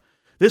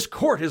 this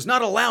court is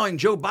not allowing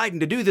Joe Biden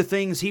to do the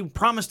things he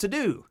promised to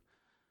do.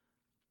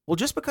 Well,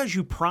 just because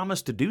you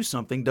promise to do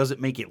something doesn't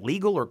make it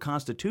legal or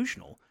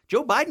constitutional.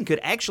 Joe Biden could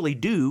actually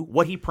do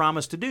what he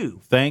promised to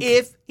do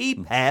if he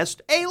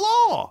passed a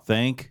law.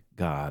 Thank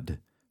God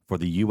for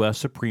the U.S.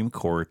 Supreme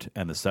Court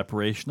and the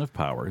separation of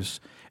powers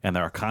and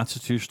our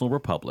constitutional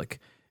republic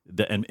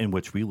in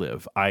which we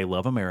live. I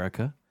love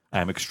America. I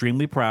am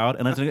extremely proud.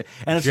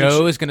 And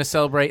Joe is going to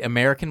celebrate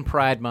American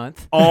Pride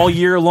Month all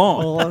year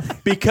long.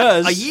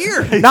 Because a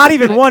year. Not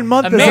even 1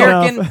 month.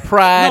 American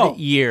Pride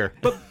Year.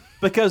 But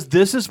because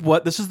this is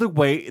the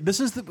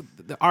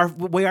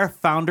way our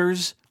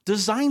founders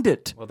designed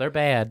it. Well, they're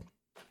bad.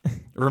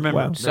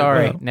 Remember.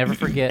 Sorry, never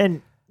forget.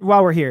 And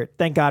while we're here,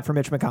 thank God for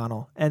Mitch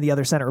McConnell and the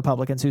other Senate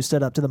Republicans who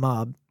stood up to the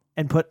mob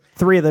and put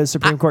 3 of those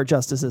Supreme Court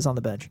justices on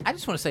the bench. I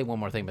just want to say one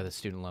more thing about the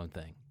student loan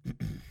thing.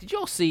 Did you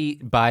all see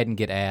Biden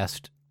get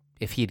asked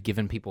if he had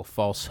given people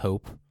false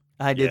hope?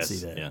 I did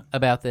see that.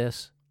 About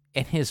this,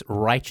 and his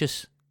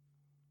righteous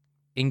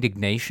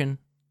indignation,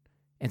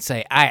 and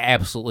say, I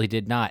absolutely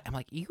did not. I'm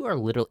like, you are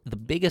literally the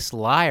biggest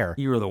liar.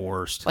 You are the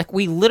worst. Like,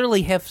 we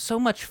literally have so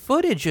much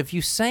footage of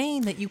you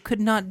saying that you could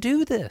not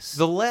do this.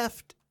 The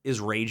left is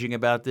raging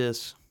about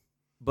this,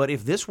 but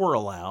if this were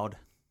allowed,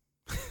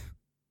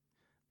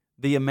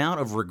 the amount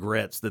of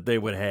regrets that they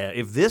would have,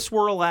 if this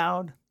were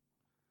allowed,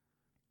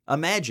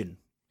 imagine.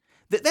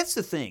 That's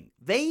the thing.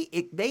 They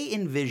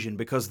envision,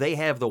 because they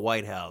have the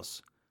White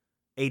House,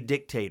 a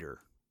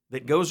dictator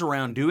that goes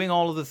around doing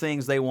all of the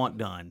things they want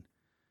done,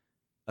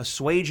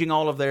 assuaging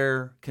all of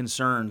their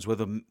concerns with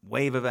a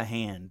wave of a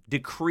hand,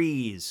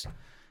 decrees,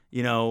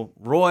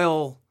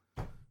 royal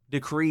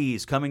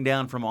decrees coming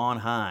down from on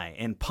high,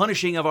 and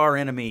punishing of our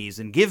enemies,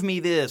 and give me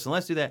this, and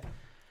let's do that.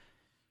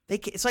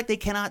 It's like they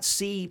cannot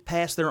see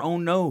past their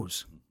own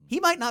nose. He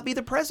might not be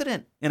the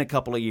president in a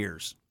couple of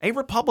years. A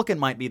Republican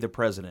might be the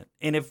president.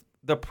 And if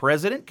the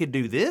president could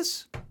do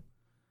this,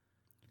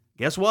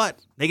 guess what?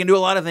 They can do a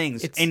lot of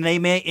things, and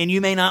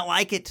you may not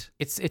like it.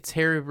 It's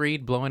Harry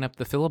Reid blowing up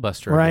the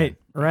filibuster. Right, again.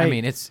 right. I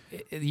mean,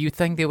 you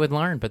think they would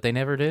learn, but they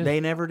never do. They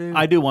never do.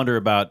 I do wonder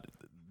about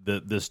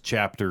this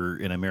chapter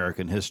in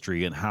American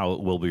history and how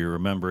it will be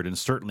remembered. And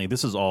certainly,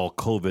 this is all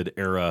COVID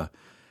era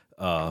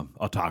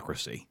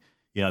autocracy.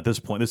 At this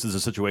point, this is a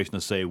situation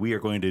to say we are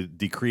going to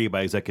decree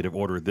by executive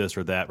order this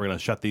or that. We're going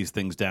to shut these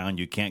things down.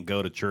 You can't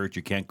go to church.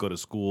 You can't go to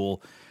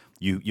school.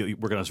 We're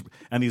going to,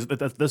 and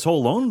this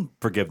whole loan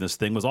forgiveness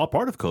thing was all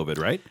part of COVID,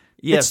 right?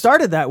 Yes. It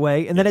started that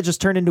way, and then it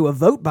just turned into a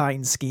vote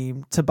buying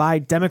scheme to buy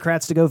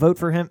Democrats to go vote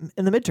for him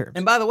in the midterms.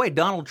 And by the way,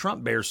 Donald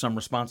Trump bears some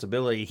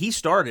responsibility. He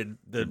started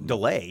the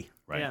delay,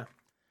 right? Yeah.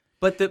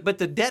 But the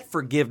debt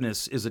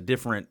forgiveness is a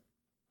different.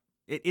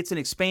 It's an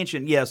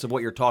expansion, yes, of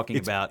what you're talking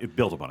about. It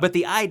built upon it. But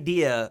the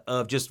idea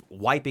of just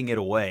wiping it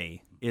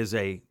away that's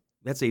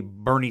a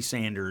Bernie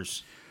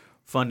Sanders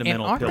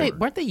fundamental pillar.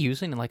 Weren't they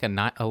using like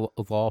a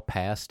law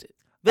passed?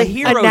 The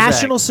Heroes a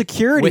national Act.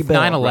 security With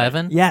bill.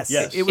 9/11? Right. Yes.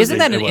 Isn't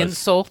that an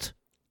insult?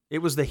 It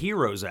was the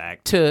Heroes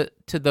Act to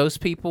those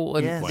people.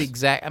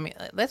 Yes. I mean,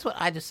 that's what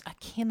I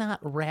cannot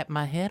wrap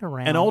my head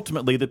around. And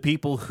ultimately, the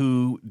people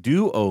who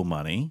do owe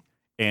money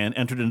and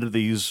entered into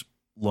these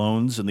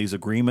loans and these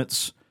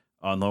agreements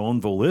on their own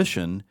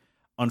volition,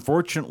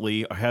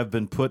 unfortunately, have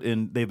been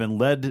they've been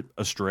led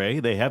astray.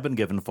 They have been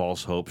given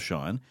false hope,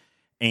 Sean.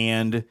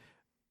 And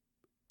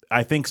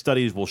I think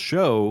studies will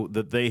show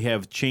that they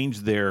have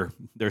changed their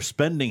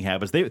spending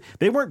habits.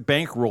 They weren't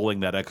bankrolling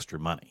that extra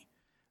money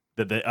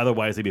that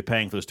otherwise they'd be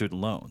paying for the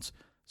student loans.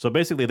 So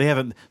basically, they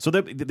haven't. So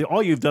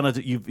all you've done is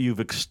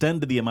you've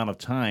extended the amount of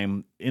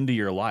time into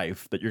your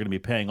life that you're going to be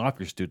paying off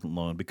your student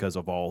loan because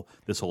of all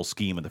this whole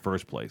scheme in the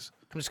first place.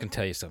 I'm just going to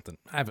tell you something.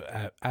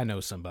 I know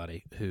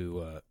somebody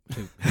who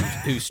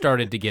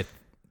started to get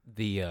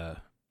the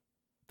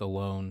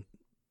loan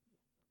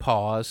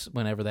pause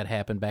whenever that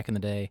happened back in the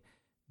day.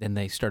 Then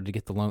they started to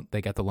get the loan.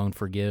 They got the loan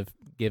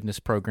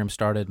forgiveness program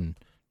started, and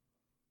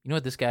you know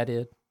what this guy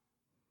did?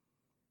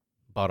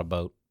 Bought a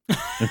boat.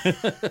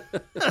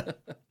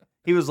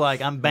 He was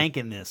like, I'm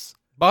banking this.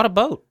 Bought a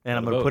boat. And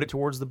I'm going to put it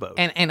towards the boat.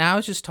 And I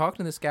was just talking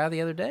to this guy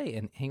the other day,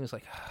 and he was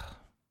like,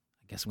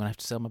 I guess I'm going to have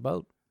to sell my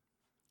boat.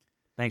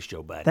 Thanks,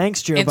 Joe Biden.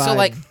 Thanks, Joe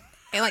Biden.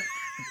 So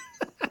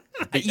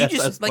you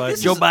just like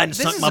Joe Biden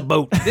sunk my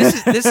boat.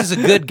 This is a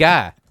good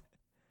guy.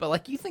 But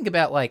like you think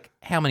about like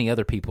how many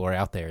other people are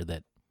out there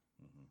that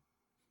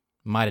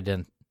might have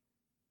done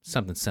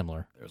something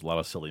similar. There's a lot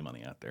of silly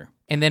money out there.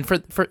 And then for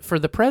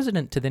the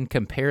president to then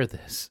compare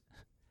this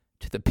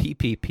to the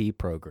PPP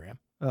program.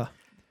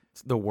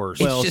 It's the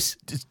worst. Well, it's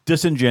just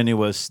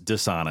disingenuous,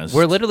 dishonest.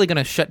 We're literally going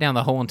to shut down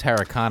the whole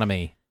entire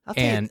economy I'll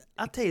tell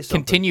you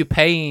something. Continue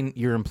paying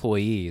your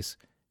employees.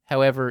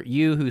 However,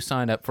 you who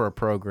signed up for a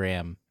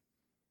program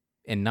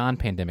in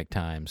non-pandemic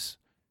times,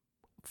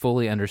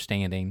 fully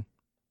understanding.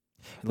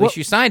 At least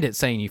you signed it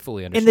saying you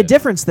fully understood. And the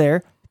difference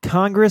there,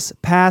 Congress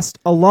passed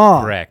a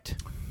law. Correct.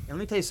 And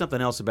let me tell you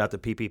something else about the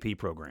PPP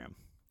program.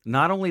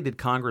 Not only did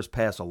Congress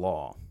pass a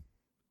law,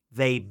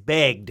 they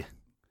begged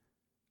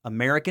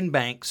American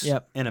banks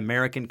and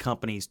American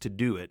companies to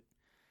do it.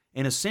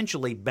 And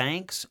essentially,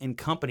 banks and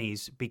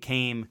companies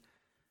became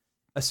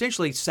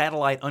essentially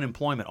satellite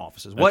unemployment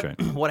offices.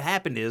 What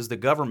happened is the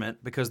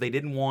government, because they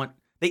didn't want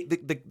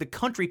the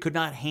country could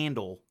not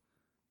handle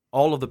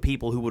all of the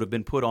people who would have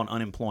been put on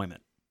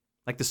unemployment.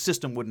 Like the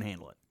system wouldn't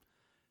handle it.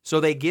 So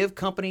they give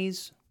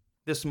companies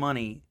this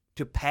money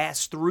to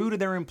pass through to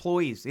their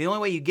employees. The only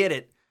way you get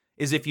it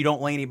is if you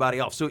don't lay anybody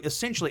off. So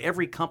essentially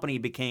every company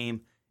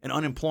became an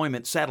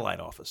unemployment satellite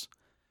office.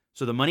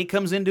 So the money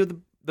comes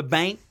into the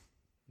bank,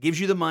 gives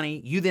you the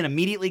money, you then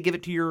immediately give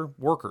it to your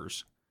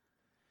workers.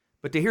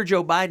 But to hear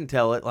Joe Biden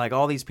tell it, like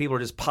all these people are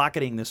just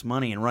pocketing this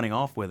money and running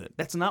off with it,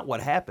 that's not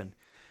what happened.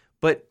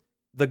 But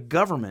the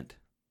government,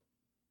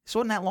 this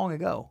wasn't that long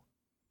ago,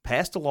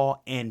 passed a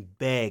law and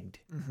begged.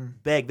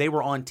 They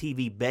were on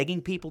TV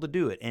begging people to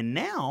do it. And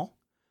now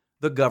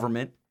the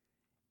government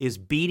is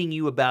beating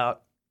you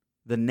about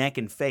the neck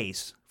and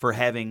face for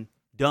having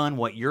done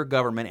what your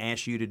government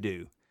asked you to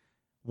do.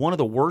 One of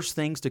the worst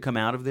things to come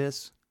out of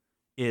this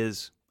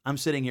is I'm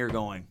sitting here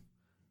going,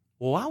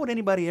 well, why would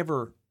anybody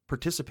ever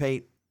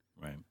participate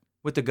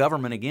with the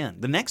government again?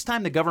 The next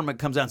time the government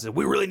comes out and says,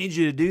 we really need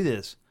you to do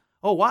this.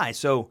 Oh, why?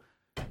 So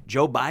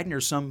Joe Biden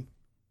or some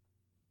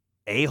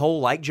a-hole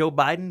like Joe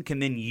Biden can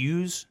then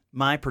use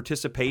my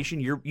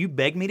participation. You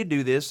beg me to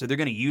do this, so they're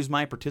going to use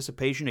my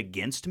participation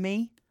against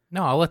me?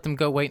 No, I'll let them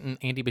go wait in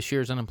Andy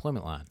Bashir's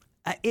unemployment line.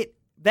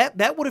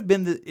 That would have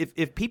been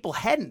if people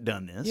hadn't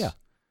done this. Yeah.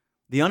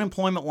 The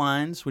unemployment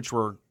lines, which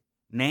were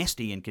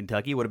nasty in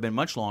Kentucky, would have been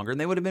much longer,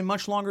 and they would have been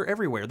much longer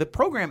everywhere. The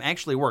program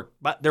actually worked,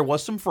 but there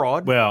was some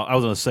fraud. Well, I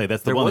was going to say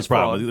that's the one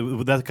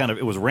problem. That's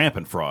it was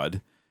rampant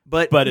fraud.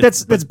 But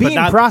that's being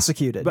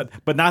prosecuted.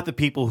 But not the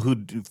people who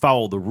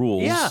followed the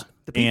rules. Yeah,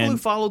 the people who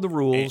followed the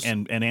rules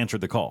and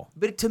answered the call.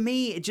 But to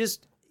me, it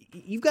just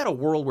you've got a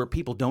world where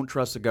people don't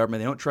trust the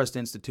government, they don't trust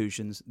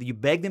institutions. You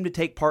beg them to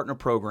take part in a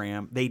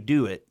program, they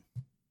do it.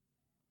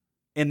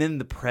 And then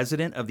the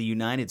president of the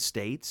United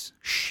States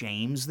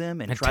shames them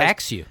and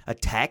attacks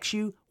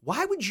you.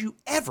 Why would you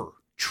ever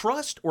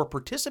trust or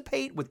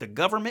participate with the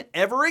government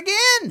ever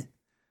again?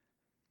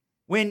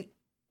 When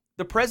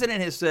the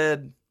president has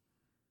said,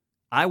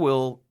 I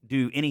will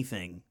do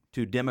anything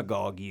to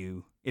demagogue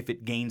you if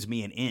it gains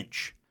me an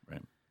inch.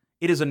 Right.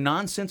 It is a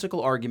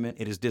nonsensical argument.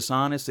 It is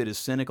dishonest. It is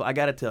cynical. I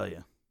got to tell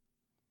you,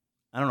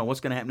 I don't know what's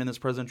going to happen in this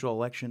presidential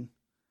election.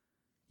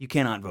 You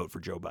cannot vote for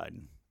Joe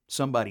Biden.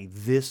 Somebody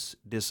this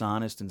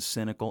dishonest and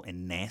cynical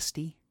and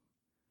nasty.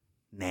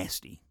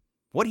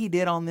 What he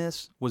did on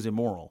this was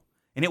immoral.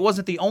 And it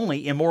wasn't the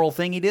only immoral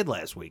thing he did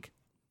last week,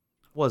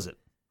 was it?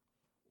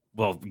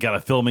 Well, you got to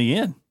fill me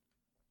in.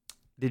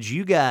 Did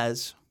you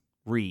guys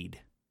read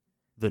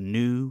the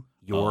New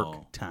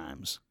York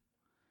Times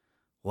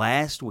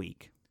last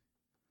weekend,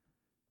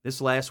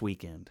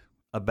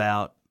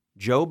 about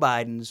Joe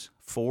Biden's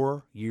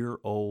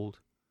 4-year-old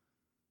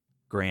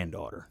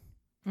granddaughter?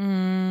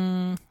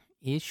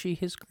 Is she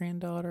his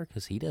granddaughter?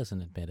 Because he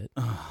doesn't admit it.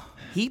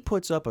 He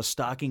puts up a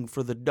stocking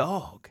for the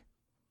dog,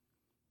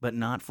 but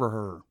not for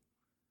her.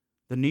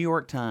 The New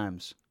York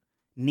Times,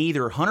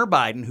 neither Hunter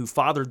Biden, who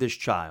fathered this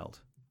child,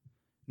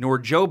 nor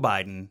Joe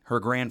Biden, her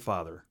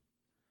grandfather,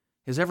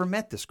 has ever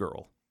met this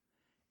girl.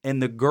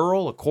 And the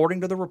girl, according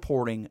to the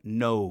reporting,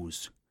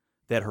 knows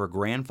that her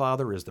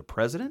grandfather is the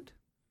president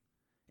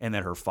and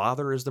that her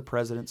father is the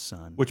president's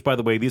son. Which, by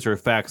the way, these are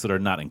facts that are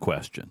not in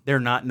question.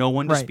 They're not. No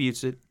one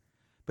disputes it.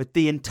 But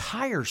the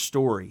entire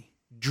story,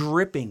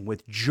 dripping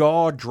with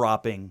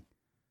jaw-dropping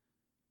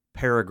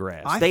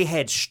paragraphs. They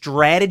had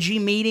strategy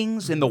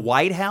meetings in the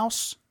White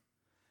House.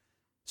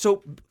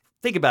 So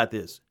think about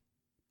this.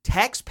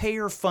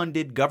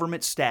 Taxpayer-funded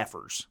government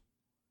staffers,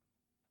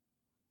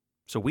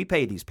 so we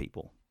pay these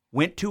people,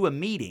 went to a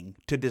meeting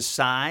to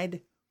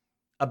decide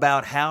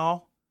about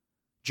how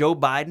Joe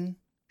Biden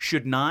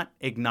should not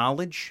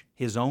acknowledge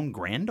his own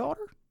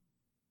granddaughter?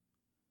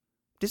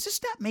 Does this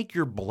not make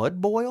your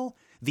blood boil?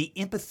 The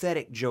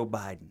empathetic Joe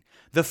Biden,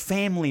 the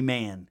family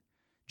man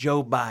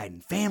Joe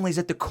Biden, family's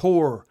at the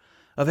core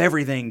of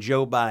everything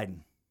Joe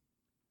Biden.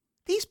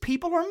 These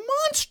people are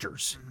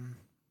monsters.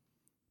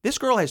 This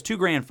girl has 2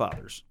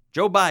 grandfathers,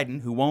 Joe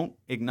Biden, who won't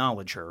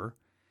acknowledge her,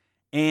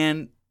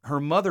 and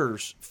her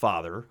mother's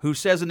father, who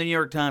says in the New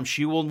York Times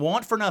she will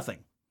want for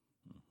nothing.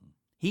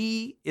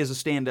 He is a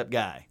stand-up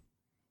guy.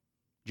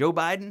 Joe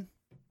Biden,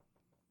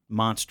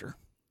 monster.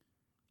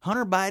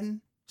 Hunter Biden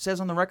says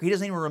on the record he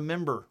doesn't even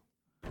remember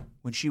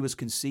when she was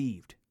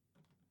conceived.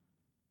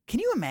 Can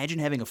you imagine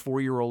having a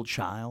 4-year-old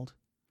child?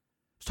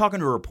 I was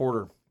talking to a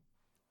reporter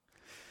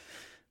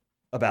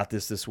about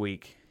this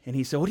week, and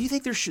he said, well, do you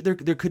think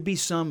there could be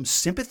some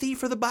sympathy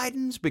for the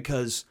Bidens?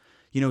 Because,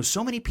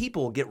 so many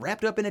people get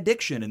wrapped up in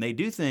addiction and they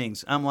do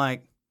things. I'm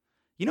like,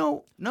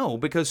 no,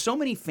 because so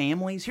many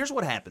families, here's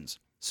what happens.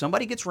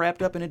 Somebody gets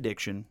wrapped up in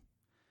addiction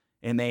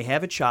and they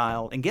have a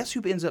child, and guess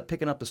who ends up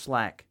picking up the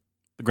slack?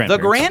 The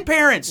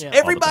grandparents. Yeah.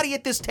 Everybody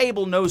at this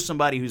table knows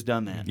somebody who's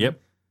done that. Yep.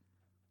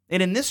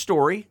 And in this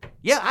story,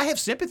 yeah, I have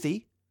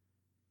sympathy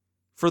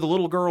for the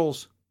little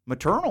girl's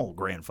maternal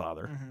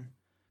grandfather. Mm-hmm.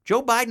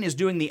 Joe Biden is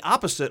doing the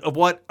opposite of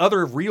what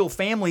other real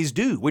families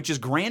do, which is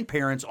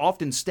grandparents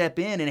often step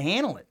in and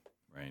handle it.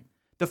 Right.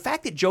 The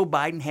fact that Joe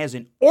Biden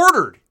hasn't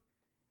ordered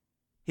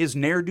his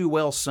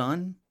ne'er-do-well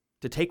son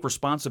to take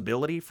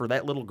responsibility for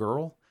that little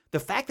girl, the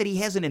fact that he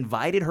hasn't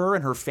invited her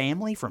and her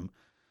family from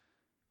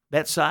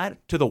that side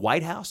to the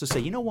White House to say,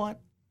 you know what,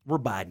 we're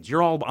Bidens.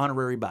 You're all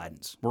honorary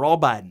Bidens. We're all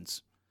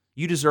Bidens.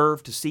 You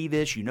deserve to see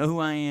this. You know who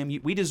I am.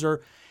 We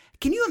deserve.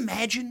 Can you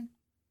imagine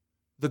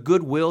the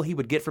goodwill he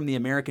would get from the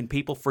American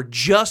people for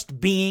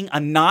just being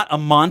not a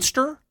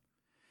monster?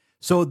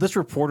 So this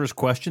reporter's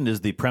question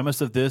is, the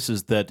premise of this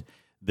is that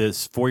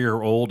this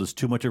 4-year-old is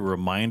too much of a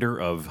reminder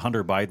of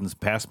Hunter Biden's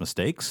past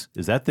mistakes?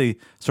 Is that the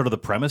sort of the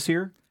premise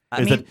here?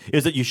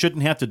 Is that you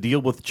shouldn't have to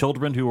deal with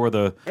children who are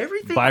the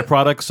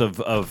byproducts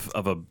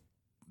of a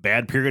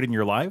bad period in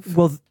your life?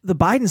 Well, the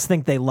Bidens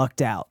think they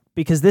lucked out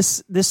because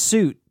this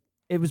suit,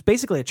 it was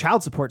basically a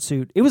child support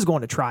suit. It was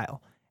going to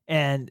trial.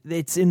 And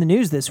it's in the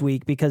news this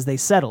week because they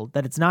settled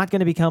that it's not going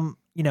to become,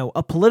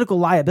 a political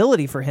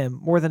liability for him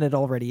more than it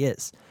already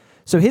is.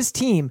 So his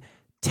team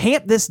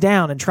tamped this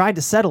down and tried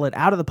to settle it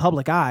out of the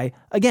public eye,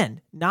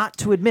 again, not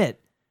to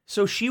admit.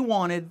 So she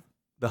wanted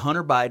the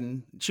Hunter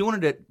Biden,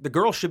 the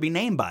girl should be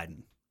named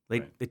Biden.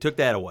 They took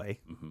that away.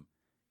 Mm-hmm.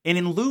 And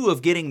in lieu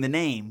of getting the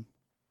name,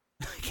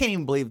 I can't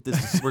even believe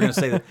we're going to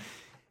say that,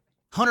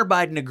 Hunter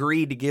Biden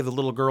agreed to give the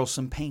little girl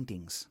some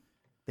paintings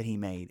that he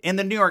made. And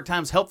the New York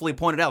Times helpfully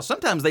pointed out,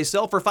 sometimes they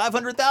sell for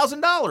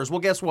 $500,000. Well,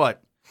 guess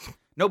what?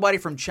 Nobody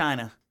from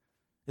China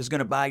is going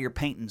to buy your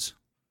paintings,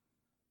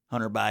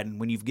 Hunter Biden,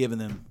 when you've given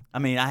them. I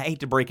mean, I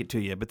hate to break it to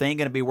you, but they ain't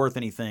going to be worth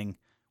anything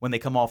when they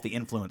come off the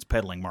influence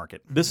peddling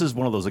market. This is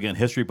one of those, again,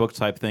 history book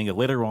type thing.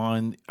 Later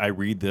on, I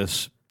read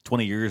this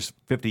 20 years,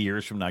 50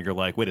 years from now, you're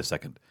like, wait a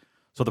second.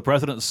 So the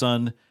president's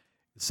son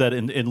said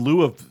in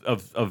lieu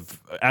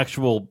of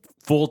actual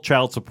full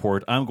child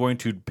support, I'm going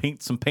to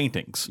paint some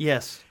paintings.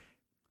 Yes.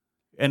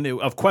 And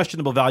of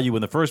questionable value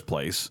in the first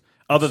place,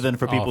 other than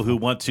for people who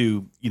want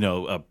to,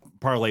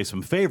 parlay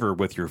some favor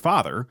with your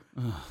father,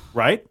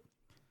 right?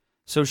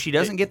 So she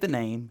doesn't get the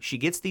name. She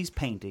gets these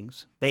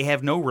paintings. They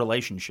have no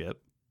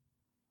relationship.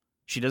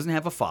 She doesn't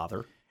have a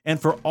father. And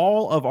for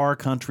all of our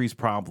country's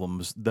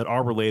problems that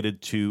are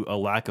related to a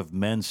lack of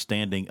men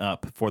standing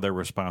up for their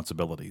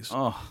responsibilities,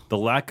 the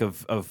lack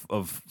of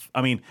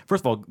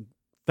first of all,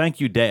 thank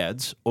you,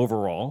 dads,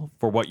 overall,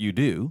 for what you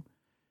do.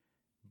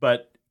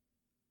 But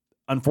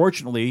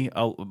unfortunately,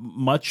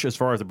 much as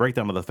far as the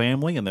breakdown of the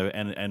family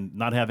and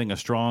not having a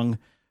strong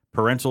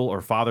parental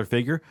or father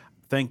figure,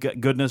 thank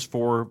goodness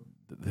for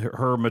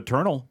her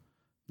maternal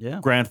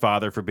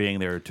grandfather for being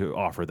there to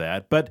offer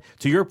that. But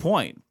to your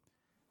point,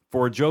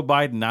 for Joe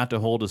Biden not to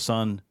hold his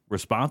son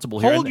responsible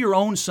here. Hold your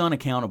own son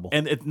accountable.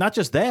 And not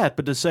just that,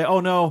 but to say, oh,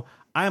 no,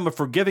 I'm a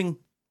forgiving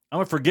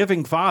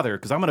father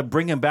because I'm going to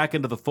bring him back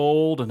into the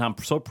fold and I'm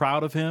so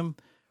proud of him.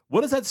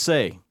 What does that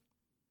say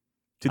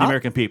to the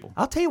American people?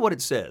 I'll tell you what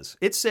it says.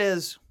 It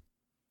says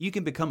you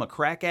can become a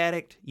crack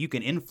addict. You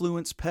can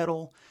influence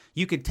peddle.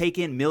 You can take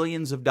in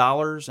millions of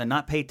dollars and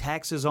not pay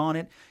taxes on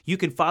it. You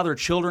can father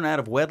children out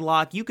of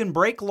wedlock. You can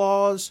break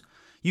laws.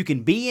 You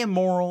can be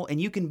immoral. And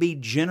you can be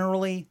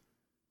generally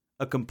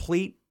a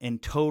complete and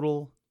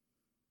total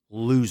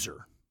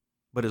loser.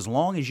 But as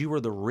long as you are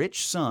the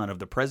rich son of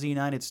the President of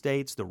the United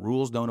States, the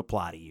rules don't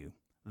apply to you.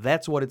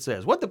 That's what it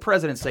says. What did the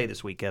president say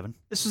this week, Kevin?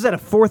 This was at a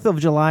 4th of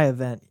July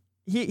event.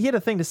 He had a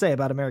thing to say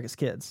about America's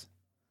kids.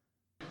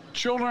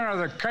 Children are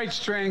the kite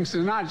strings.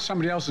 They're not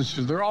somebody else's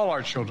children. They're all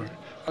our children.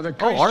 Are the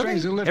kite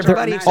strings that lift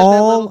everybody our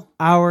all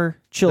our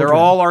children. They're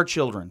all our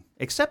children,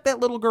 except that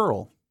little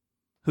girl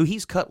who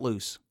he's cut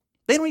loose.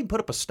 They don't even put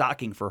up a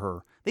stocking for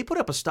her. They put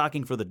up a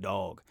stocking for the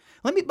dog.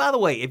 By the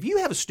way, if you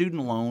have a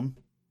student loan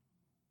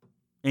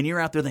and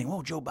you're out there thinking,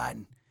 oh, Joe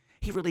Biden,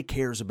 he really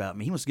cares about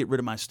me. He wants to get rid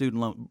of my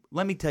student loan.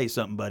 Let me tell you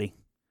something, buddy.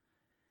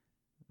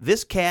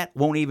 This cat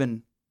won't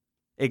even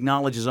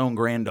acknowledge his own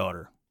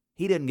granddaughter.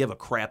 He doesn't give a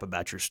crap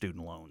about your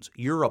student loans.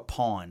 You're a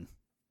pawn.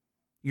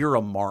 You're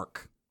a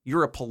mark.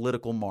 You're a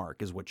political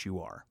mark is what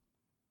you are.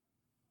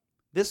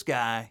 This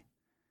guy,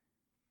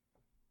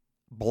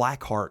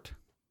 black heart,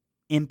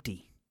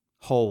 empty,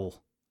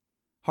 whole,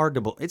 hard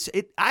to believe.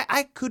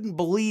 I couldn't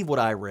believe what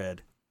I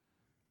read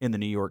in the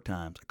New York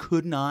Times. I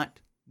could not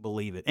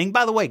believe it. And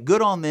by the way,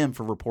 good on them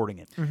for reporting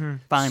it. Mm-hmm.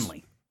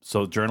 Finally.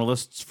 So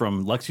journalists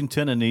from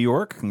Lexington and New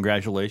York,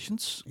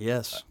 congratulations.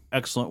 Yes.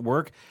 Excellent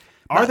work.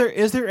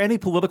 Is there any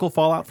political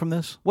fallout from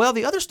this? Well,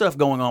 the other stuff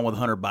going on with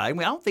Hunter Biden,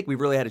 I don't think we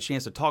really had a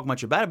chance to talk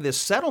much about it. But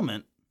this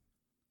settlement,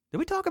 did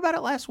we talk about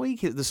it last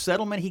week? The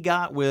settlement he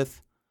got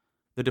with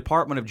the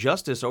Department of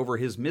Justice over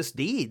his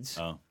misdeeds.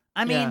 Oh.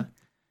 I mean,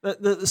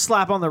 the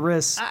slap on the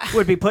wrist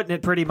would be putting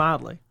it pretty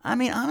mildly. I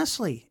mean,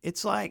 honestly,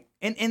 it's like,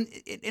 and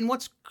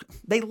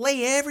they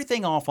lay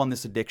everything off on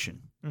this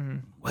addiction. Mm-hmm.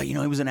 Well, he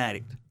was an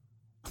addict.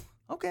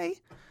 Okay.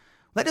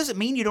 That doesn't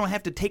mean you don't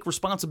have to take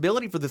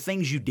responsibility for the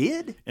things you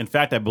did. In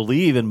fact, I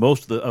believe in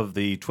most of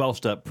the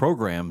 12-step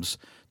programs,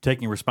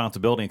 taking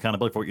responsibility and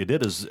accountability for what you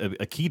did is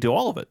a key to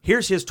all of it.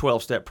 Here's his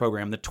 12-step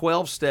program. The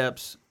 12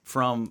 steps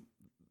from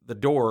the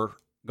door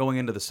going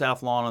into the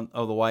south lawn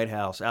of the White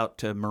House out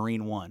to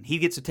Marine One. He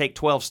gets to take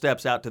 12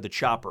 steps out to the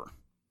chopper.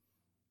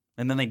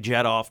 And then they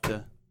jet off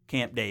to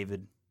Camp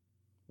David,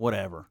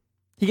 whatever.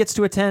 He gets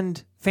to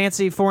attend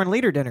fancy foreign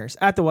leader dinners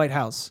at the White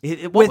House.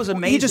 What was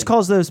amazing. He just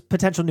calls those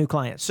potential new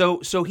clients.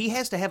 So he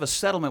has to have a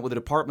settlement with the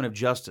Department of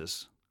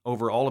Justice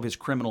over all of his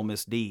criminal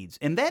misdeeds.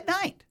 And that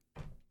night,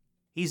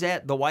 he's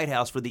at the White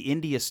House for the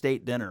India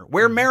State Dinner,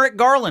 where Merrick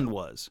Garland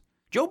was.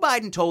 Joe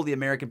Biden told the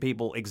American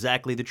people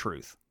exactly the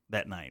truth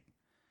that night.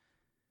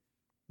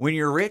 When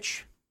you're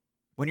rich,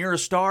 when you're a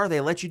star,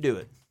 they let you do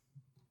it.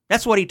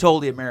 That's what he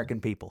told the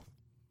American people.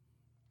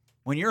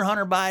 When you're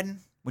Hunter Biden,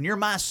 when you're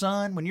my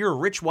son, when you're a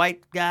rich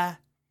white guy,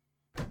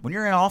 when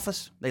you're in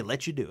office, they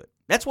let you do it.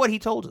 That's what he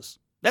told us.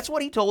 That's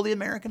what he told the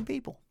American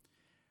people.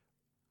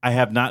 I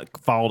have not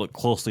followed it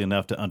closely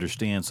enough to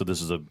understand, so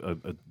this is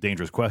a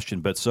dangerous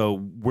question. But so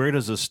where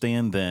does this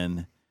stand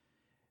then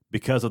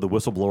because of the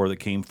whistleblower that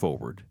came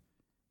forward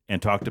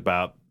and talked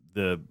about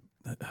the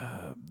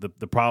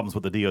problems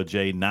with the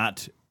DOJ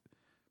not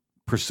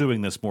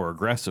pursuing this more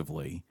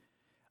aggressively?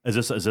 Is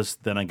this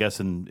then, I guess,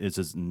 is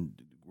this in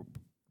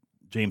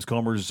James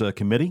Comer's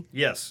committee?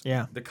 Yes.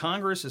 Yeah. The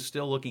Congress is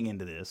still looking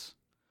into this.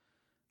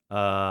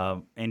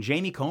 And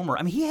Jamie Comer,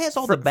 I mean, he has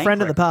all the bank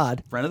friend records. of the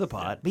pod. Friend of the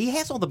pod. But he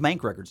has all the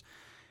bank records.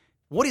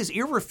 What is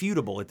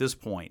irrefutable at this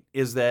point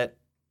is that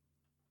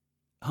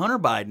Hunter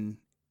Biden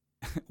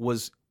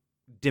was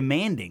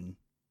demanding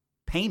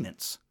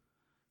payments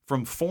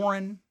from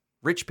foreign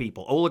rich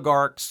people,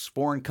 oligarchs,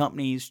 foreign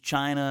companies,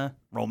 China,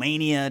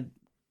 Romania,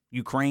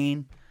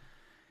 Ukraine.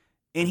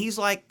 And he's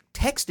like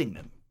texting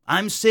them.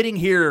 I'm sitting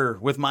here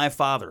with my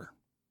father.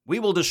 We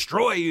will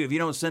destroy you if you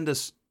don't send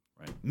us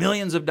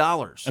millions of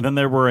dollars. And then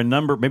there were a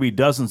number, maybe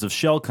dozens of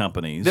shell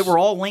companies that were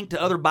all linked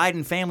to other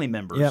Biden family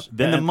members. Yep.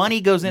 And the money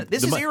goes in.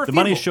 This is irrefutable. The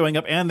money's showing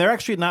up, and they're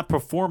actually not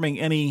performing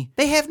any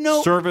They have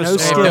no service. no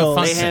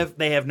skills.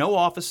 They have no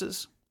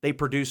offices. They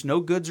produce no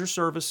goods or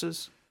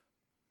services.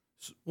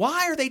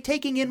 Why are they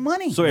taking in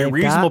money? So a They've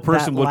reasonable got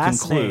person that would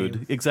last conclude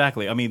name.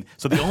 exactly. I mean,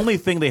 so the only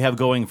thing they have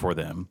going for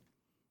them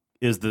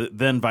is the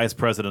then Vice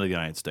President of the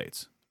United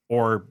States,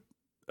 or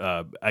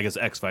I guess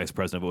ex-Vice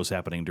President of what was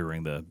happening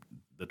during the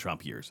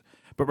Trump years.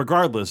 But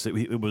regardless, it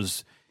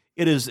is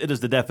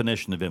the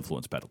definition of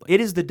influence peddling.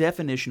 It is the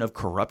definition of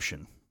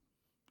corruption,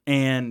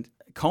 and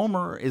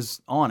Comer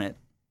is on it.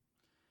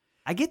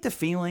 I get the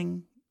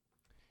feeling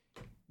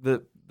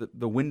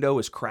the window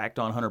is cracked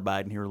on Hunter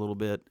Biden here a little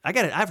bit.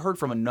 I've heard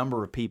from a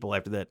number of people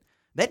after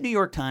that New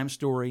York Times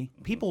story.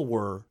 People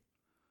were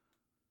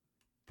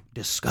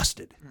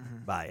disgusted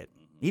by it.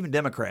 Even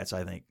Democrats,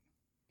 I think,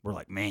 were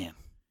like, "Man,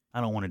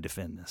 I don't want to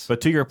defend this."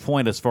 But to your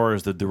point, as far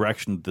as the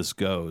direction this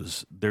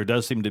goes, there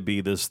does seem to be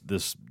this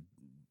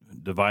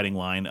dividing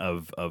line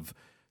of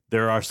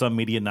there are some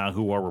media now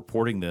who are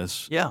reporting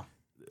this. Yeah.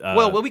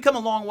 Well, we come a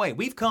long way.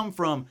 We've come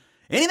from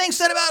anything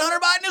said about Hunter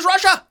Biden is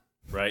Russia.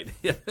 Right.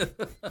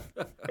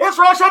 It's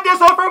Russian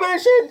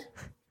disinformation.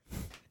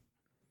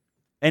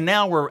 And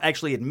now we're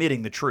actually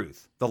admitting the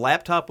truth. The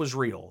laptop was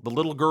real. The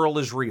little girl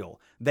is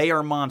real. They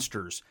are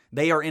monsters.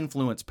 They are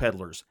influence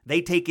peddlers.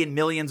 They take in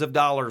millions of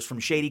dollars from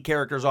shady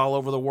characters all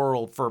over the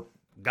world for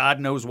God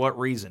knows what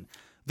reason.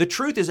 The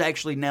truth has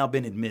actually now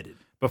been admitted.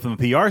 But from a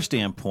PR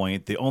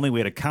standpoint, the only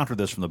way to counter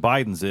this from the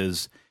Bidens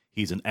is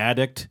he's an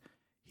addict.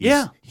 He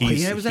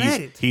was an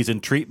addict. He's in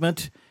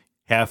treatment.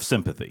 Have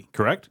sympathy.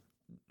 Correct?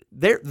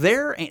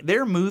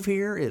 Their move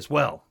here is,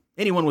 well,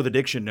 anyone with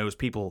addiction knows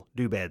people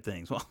do bad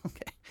things. Well,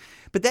 okay.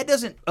 But that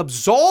doesn't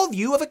absolve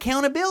you of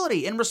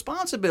accountability and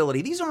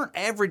responsibility. These aren't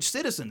average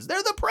citizens.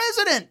 They're the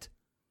president.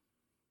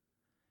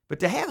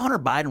 But to have Hunter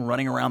Biden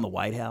running around the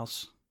White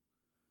House,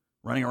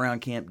 running around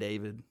Camp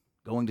David,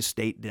 going to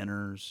state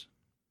dinners.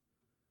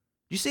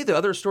 Did you see the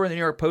other story in the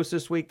New York Post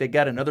this week? They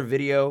got another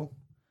video.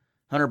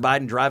 Hunter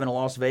Biden driving to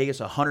Las Vegas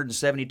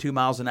 172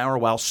 miles an hour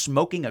while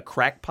smoking a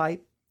crack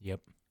pipe. Yep.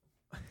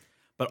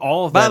 But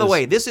all of By that the is-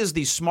 way, this is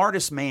the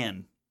smartest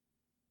man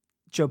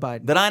Joe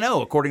Biden. that I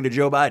know, according to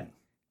Joe Biden.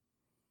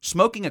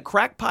 Smoking a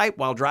crack pipe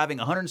while driving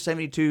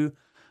 172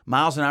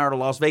 miles an hour to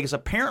Las Vegas,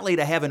 apparently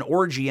to have an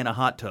orgy in a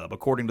hot tub,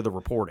 according to the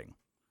reporting.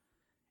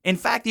 In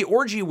fact, the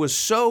orgy was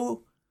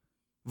so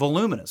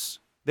voluminous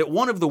that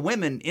one of the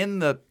women in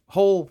the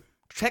whole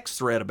text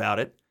thread about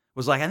it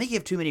was like, I think you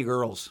have too many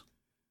girls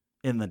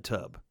in the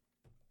tub.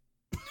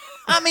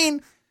 I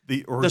mean,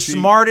 the orgy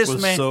smartest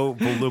was man, so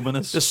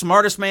voluminous. the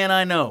smartest man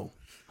I know,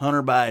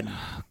 Hunter Biden.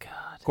 Oh,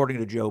 God. According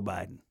to Joe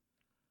Biden.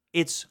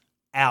 It's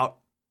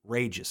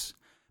outrageous.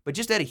 But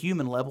just at a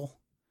human level,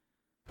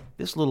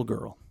 this little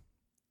girl,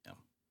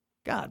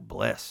 God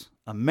bless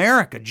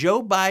America.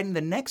 Joe Biden,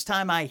 the next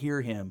time I hear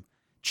him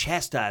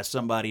chastise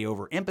somebody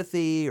over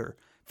empathy or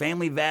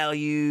family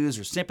values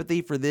or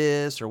sympathy for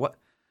this or what,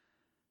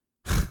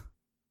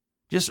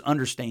 just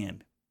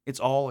understand it's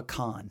all a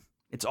con.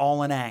 It's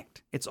all an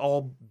act. It's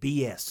all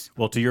BS.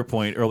 Well, to your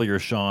point earlier,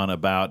 Sean,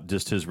 about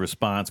just his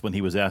response when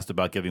he was asked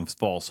about giving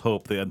false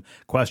hope, the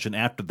question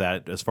after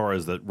that, as far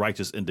as the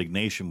righteous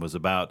indignation, was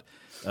about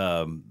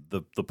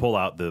the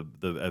pullout,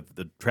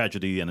 the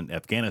tragedy in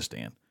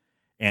Afghanistan,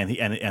 and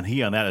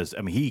he on that is,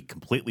 I mean, he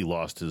completely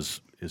lost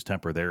his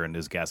temper there and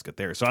his gasket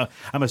there. So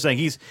I'm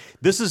saying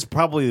this is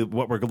probably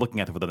what we're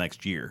looking at for the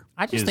next year.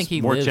 I just think he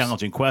more lives,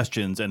 challenging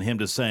questions and him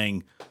just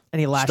saying, and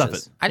he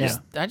lashes. Stuff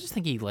it. I just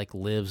think he like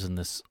lives in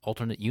this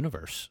alternate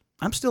universe.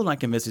 I'm still not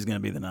convinced he's going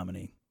to be the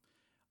nominee.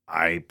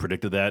 I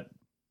predicted that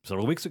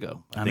several weeks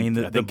ago. I think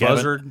the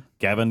buzzard,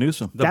 Gavin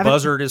Newsom. The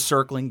buzzard is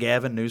circling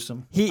Gavin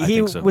Newsom.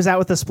 He was out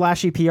with a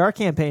splashy PR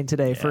campaign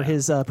today for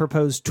his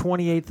proposed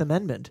 28th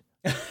Amendment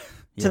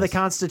to the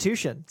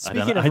Constitution.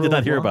 Speaking of, I did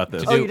not hear about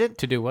this. You did?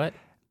 To do what?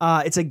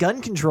 It's a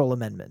gun control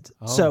amendment.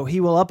 So he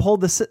will uphold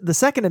the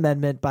Second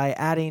Amendment by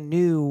adding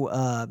new,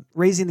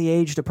 raising the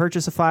age to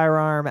purchase a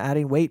firearm,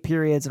 adding wait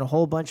periods, and a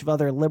whole bunch of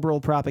other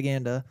liberal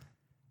propaganda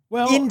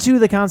into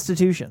the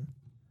Constitution.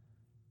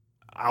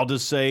 I'll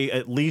just say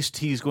at least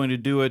he's going to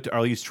do it, or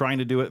at least trying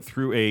to do it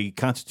through a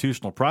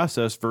constitutional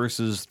process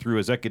versus through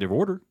executive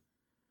order.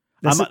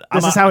 This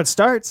is how it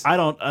starts. I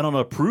don't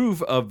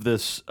approve of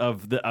this.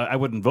 I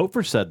wouldn't vote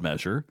for said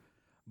measure.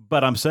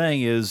 But I'm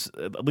saying is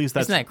at least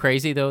that's... Isn't that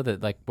crazy, though,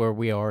 that like where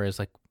we are is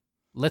like,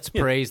 let's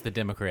praise the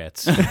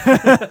Democrats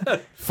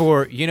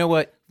for, you know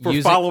what? For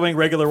following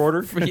regular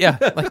order?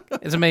 Like,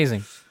 it's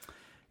amazing.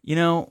 You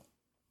know,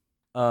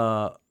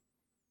 by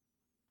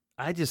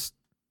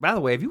the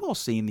way, have you all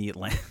seen the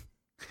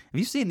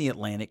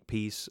Atlantic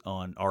piece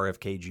on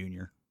RFK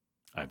Jr.?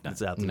 I've not.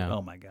 It's out there. No.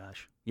 Oh, my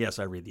gosh. Yes,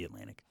 I read the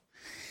Atlantic.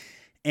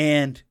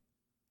 And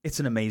it's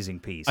an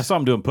amazing piece. I saw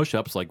him doing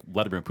push-ups like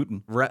Vladimir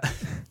Putin. Right.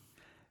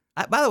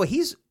 By the way,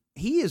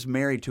 he is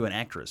married to an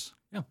actress.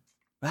 Yeah,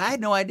 I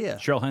had no idea.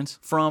 Cheryl Hines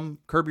from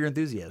Curb Your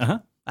Enthusiasm. Uh-huh.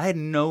 I had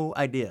no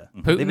idea.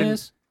 Putin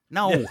is?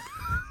 No.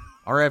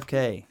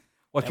 RFK.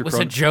 What's That was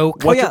a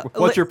joke.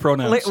 What's your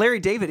pronouns? Larry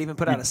David even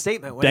put out a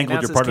statement when he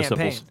announced his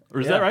campaign.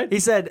 Or is that right? He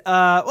said,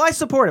 well, I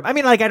support him. I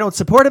mean, like, I don't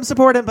support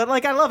him, but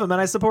like, I love him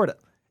and I support him.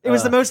 It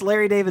was the most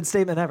Larry David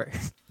statement ever.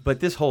 But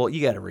this whole,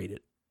 you got to read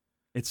it.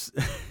 It's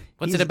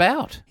What's it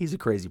about? He's a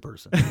crazy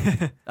person.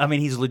 I mean,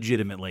 he's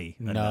legitimately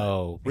a No.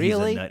 nut. He's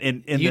Really? a nut.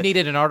 And You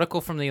needed an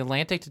article from the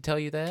Atlantic to tell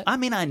you that? I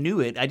mean, I knew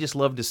it. I just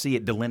love to see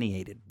it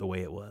delineated the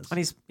way it was. And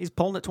he's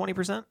polling at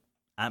 20%?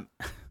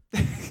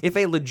 If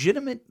a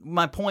legitimate,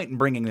 my point in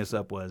bringing this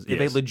up was,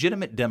 if a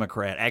legitimate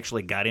Democrat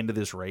actually got into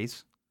this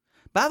race,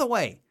 by the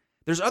way,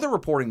 there's other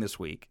reporting this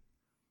week.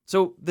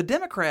 So the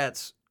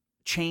Democrats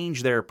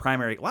change their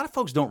primary, a lot of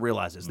folks don't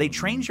realize this. They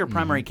change their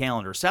primary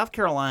calendar. South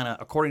Carolina,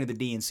 according to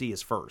the DNC,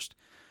 is first.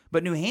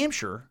 But New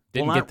Hampshire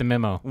Didn't get the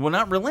memo. Will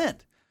not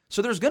relent.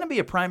 So there's going to be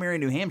a primary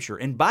in New Hampshire,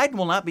 and Biden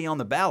will not be on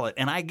the ballot,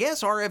 and I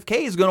guess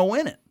RFK is going to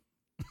win it.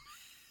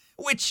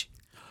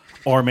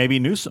 Or maybe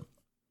Newsom.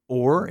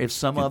 Or if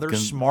some other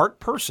smart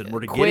person were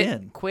to get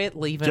in. Quit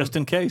leaving just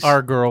in case.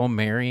 Our girl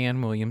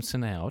Marianne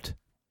Williamson out.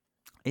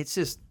 It's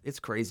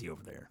crazy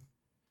over there.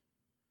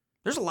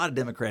 There's a lot of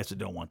Democrats that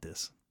don't want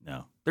this.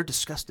 No. They're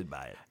disgusted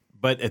by it.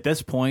 But at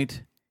this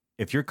point,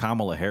 if you're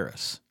Kamala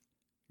Harris,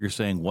 you're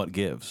saying what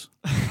gives,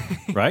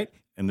 right?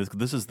 And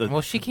this is the...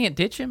 Well, she can't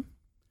ditch him.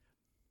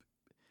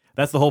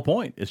 That's the whole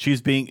point. Is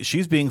she's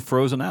being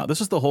frozen out.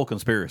 This is the whole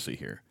conspiracy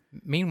here.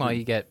 Meanwhile,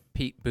 you got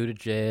Pete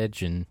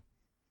Buttigieg and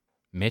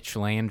Mitch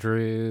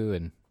Landrieu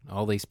and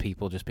all these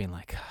people just being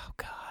like, oh,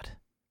 God.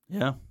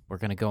 Yeah. We're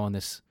going to go on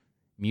this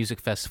music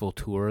festival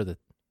tour that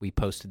we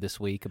posted this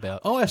week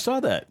about. Oh, I saw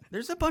that.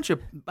 By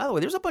the way,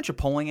 there's a bunch of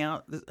polling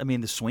out. I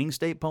mean, the swing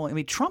state polling. I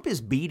mean, Trump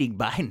is beating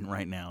Biden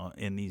right now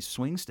in these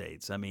swing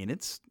states. I mean,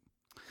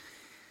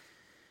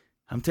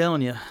 I'm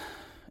telling you.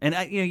 And,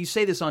 you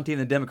say this on TV,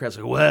 and the Democrats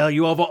are like, well,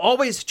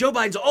 Joe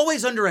Biden's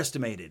always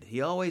underestimated.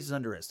 He always is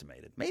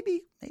underestimated.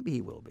 Maybe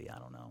he will be. I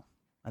don't know.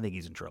 I think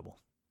he's in trouble.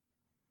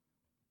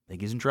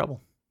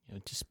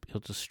 He'll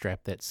just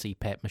strap that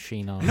CPAP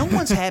machine on. No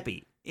one's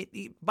happy.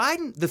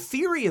 Biden, the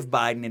theory of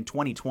Biden in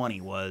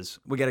 2020 was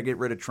we got to get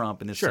rid of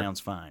Trump and this sounds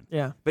fine.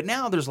 Yeah. But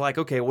now there's like,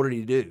 okay, what did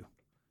he do?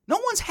 No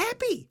one's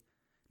happy.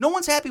 No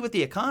one's happy with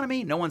the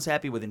economy. No one's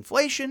happy with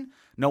inflation.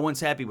 No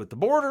one's happy with the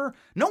border.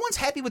 No one's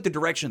happy with the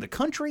direction of the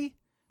country.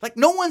 Like,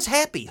 no one's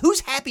happy. Who's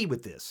happy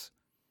with this?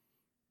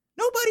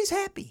 Nobody's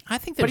happy. I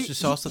think there's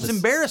just also it's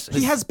embarrassing.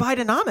 He has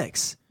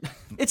Bidenomics.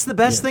 It's the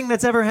best thing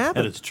that's ever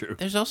happened. That is true.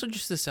 There's also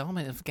just this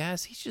element of,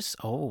 guys, he's just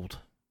old.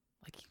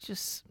 Like,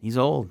 he's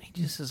old. He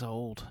just is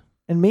old.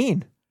 And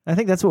mean. I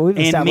think that's what we've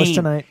established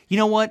tonight. You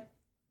know what?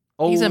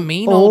 He's a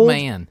mean old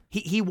man.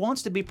 He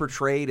wants to be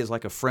portrayed as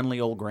like a friendly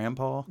old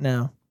grandpa.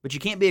 No. But you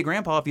can't be a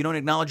grandpa if you don't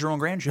acknowledge your own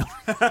grandchildren.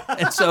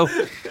 And so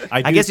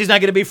I guess he's not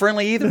going to be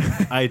friendly either.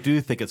 I do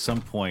think at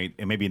some point,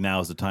 and maybe now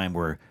is the time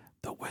where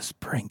the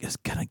whispering is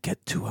going to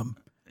get to him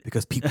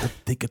because people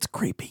think it's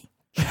creepy.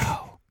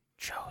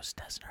 Joe's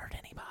doesn't hurt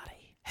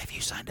anybody. Have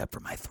you signed up for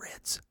my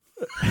threads?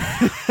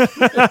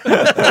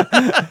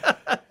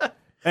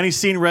 Any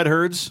seen Red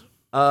Herds?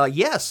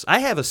 Yes, I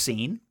have a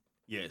scene.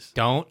 Yes.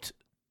 Don't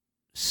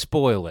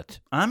spoil it.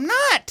 I'm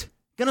not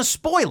going to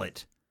spoil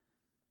it.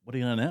 What are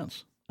you going to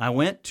announce? I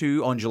went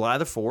on July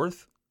the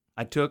 4th,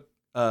 I took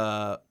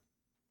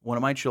one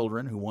of my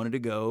children who wanted to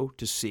go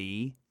to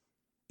see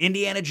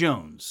Indiana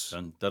Jones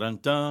Dun, dun, dun,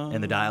 dun.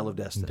 and the Dial of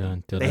Destiny.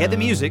 Dun, dun, They had the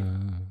dun. music.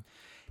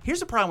 Here's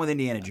the problem with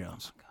Indiana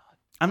Jones.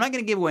 I'm not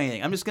going to give away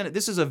anything.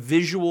 This is a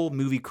visual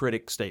movie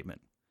critic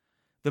statement.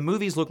 The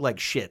movies look like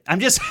shit.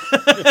 And here's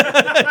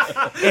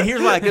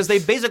why, because they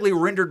basically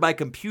rendered by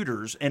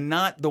computers and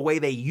not the way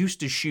they used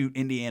to shoot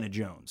Indiana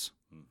Jones,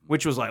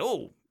 which was like,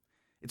 oh,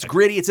 it's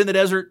gritty, it's in the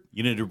desert.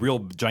 You needed real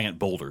giant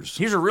boulders.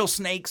 Here's a real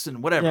snakes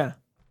and whatever. Yeah.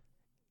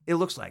 It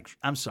looks like,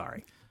 I'm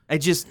sorry.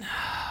 And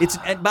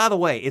by the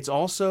way, it's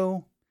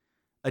also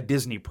a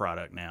Disney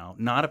product now,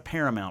 not a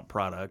Paramount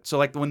product. So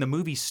like when the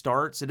movie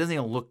starts, it doesn't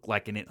even look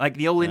like like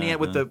the old Indiana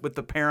with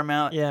the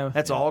Paramount. Yeah.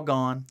 That's all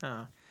gone.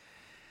 Oh.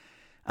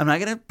 I'm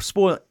not going to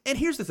spoil it. And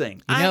here's the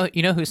thing.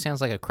 You know who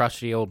sounds like a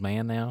crotchety old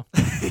man now?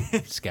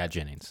 Scott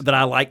Jennings. That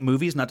I like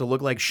movies not to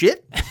look like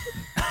shit.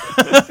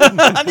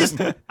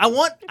 I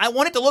want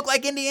it to look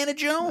like Indiana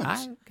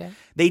Jones. Okay.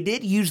 They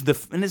did use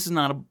and this is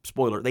not a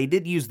spoiler, they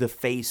did use the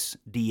face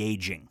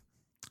de-aging.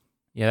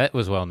 Yeah, that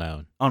was well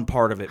known. On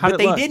part of it. How'd But it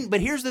they look? didn't.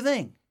 But here's the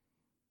thing.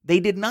 They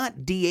did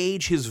not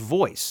de-age his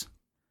voice.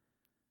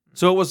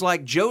 So it was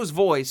like Joe's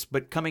voice,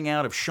 but coming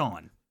out of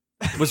Sean.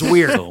 It was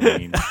weird.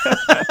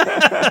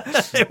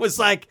 It was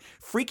like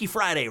Freaky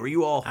Friday where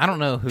you all I don't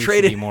know who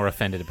traded. should be more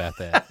offended about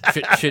that.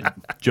 Should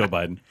Joe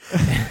Biden.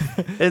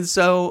 And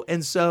so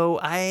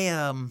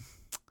I'm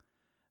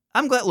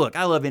glad. Look,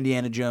 I love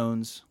Indiana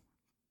Jones.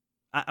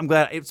 I'm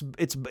glad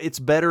it's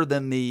better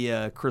than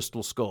the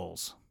Crystal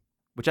Skulls,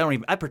 which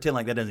I pretend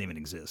like that doesn't even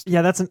exist.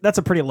 Yeah, that's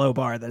a pretty low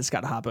bar that it's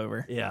got to hop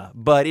over. Yeah,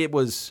 but it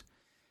was.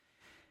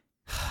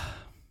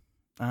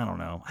 I don't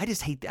know. I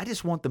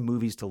just want the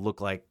movies to look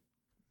like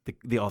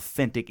the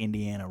authentic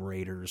Indiana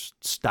Raiders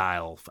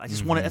style. I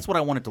just want it. That's what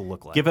I want it to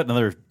look like. Give it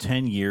another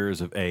 10 years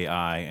of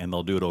AI, and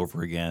they'll do it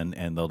over again,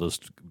 and they'll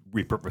just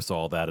repurpose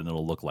all that, and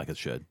it'll look like it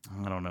should.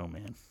 I don't know,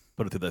 man.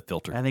 Put it through that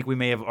filter. I think we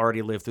may have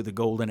already lived through the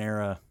golden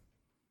era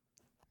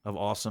of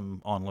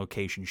awesome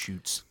on-location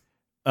shoots.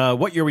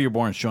 What year were you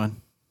born,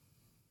 Sean?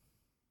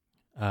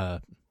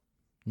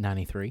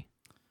 93.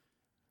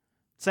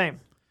 Same.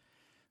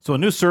 So a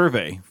new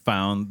survey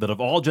found that of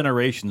all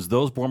generations,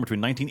 those born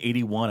between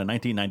 1981 and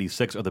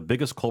 1996 are the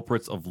biggest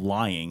culprits of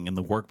lying in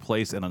the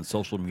workplace and on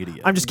social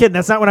media. I'm just kidding.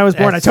 That's not when I was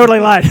born. I totally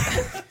lied.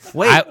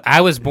 Wait,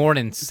 I was born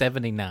in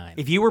 79.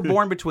 if you were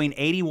born between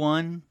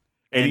 81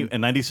 80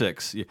 and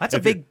 96. that's a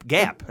big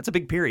gap. That's a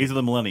big period. These are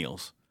the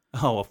millennials.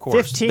 Oh, of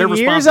course. 15 They're years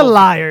responsible. of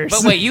liars.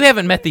 But wait, you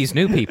haven't met these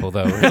new people,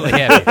 though, really,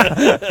 have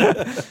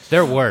you?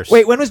 They're worse.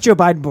 Wait, when was Joe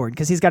Biden born?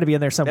 Because he's got to be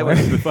in there somewhere.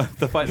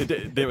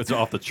 It was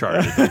off the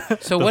chart.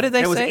 So what did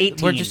they It was say?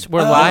 18.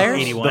 We're liars?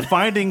 81. The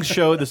findings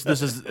show this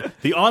is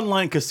the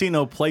online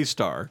casino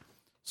PlayStar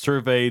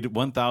surveyed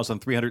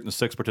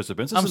 1,306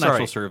 participants. This I'm is an sorry.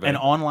 actual survey. An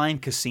online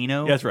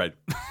casino? Yeah, that's right.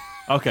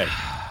 Okay.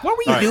 What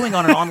were you doing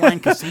on an online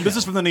casino? This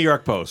is from the New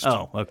York Post.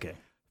 Oh, okay.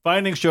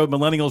 Findings showed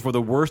millennials were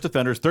the worst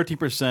offenders,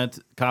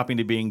 13% copying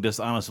to being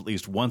dishonest at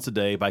least once a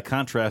day. By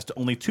contrast,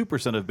 only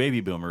 2% of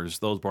baby boomers,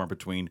 those born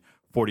between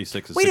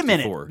 46 and Wait 64. a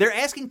minute. They're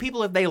asking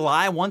people if they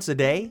lie once a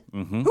day?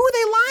 Mm-hmm. Who are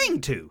they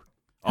lying to?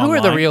 Who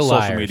are the Online, real social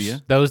liars?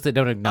 media. Those that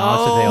don't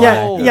acknowledge that they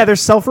yeah, lie. yeah. They're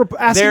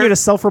asking you to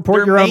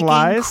self-report your own making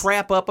lies.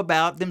 crap up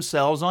about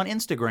themselves on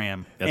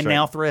Instagram and right.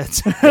 now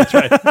Threads. That's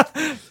right.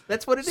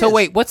 That's what it is. So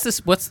wait, what's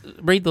this?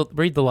 Read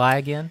the lie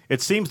again? It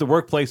seems the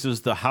workplace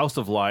is the house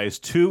of lies.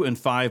 2 in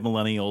 5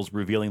 millennials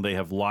revealing they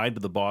have lied to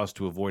the boss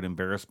to avoid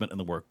embarrassment in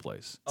the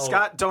workplace.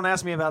 Scott, don't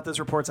ask me about those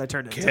reports I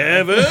turned in.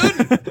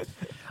 Kevin!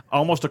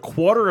 Almost a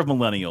quarter of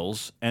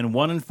millennials and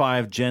 1 in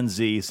 5 Gen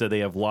Z said they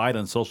have lied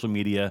on social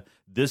media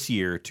this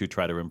year to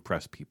try to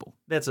impress people.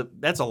 That's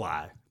a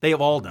lie. They have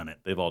all done it.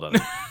 They've all done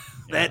it.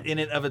 That in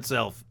and of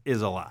itself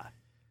is a lie.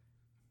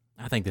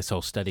 I think this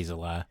whole study's a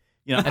lie.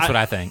 You know, That's what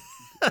I think.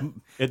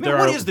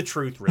 What is the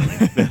truth, really?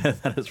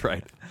 That is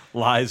right.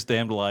 Lies,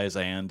 damned lies,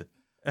 and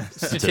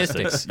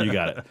Statistics. You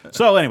got it.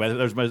 So anyway,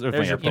 there's my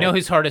You know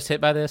who's hardest hit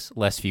by this?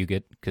 Les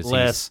Fugit.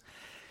 Les,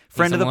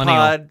 friend a of the millennial.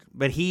 pod,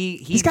 but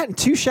he's gotten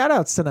 2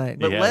 shout-outs tonight.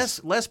 But He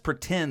has. Les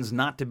pretends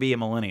not to be a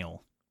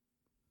millennial.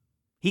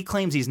 He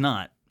claims he's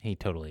not, He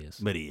totally is.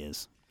 but he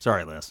is.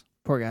 Sorry, Les.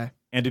 Poor guy.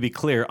 And to be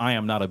clear, I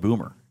am not a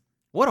boomer.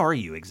 What are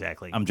you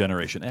exactly? I'm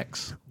Generation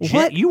X.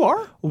 What? You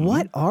are?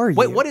 What are you?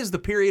 Wait, what is the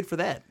period for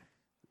that?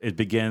 It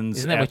begins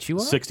Isn't that at what you are?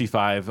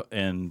 65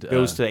 and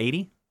Goes to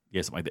 80?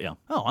 yeah, something like that. Yeah.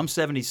 Oh, I'm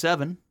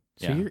 77.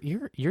 So Yeah.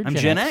 you're I'm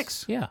Gen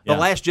X. Yeah. The Yeah.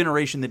 last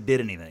generation that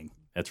did anything.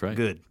 That's right.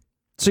 Good.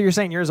 So you're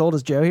saying you're as old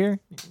as Joe here?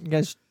 You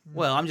guys.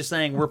 Well, I'm just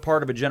saying we're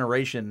part of a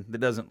generation that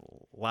doesn't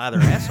lie their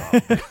ass off.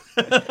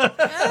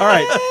 All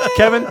right,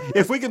 Kevin,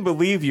 if we can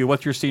believe you,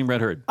 what's your Steam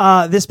Red Herd?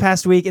 This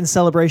past week, in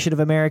celebration of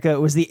America,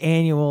 it was the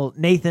annual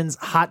Nathan's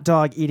hot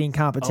dog eating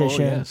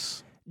competition. Oh,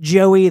 yes.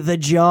 Joey the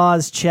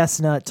Jaws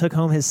Chestnut took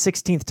home his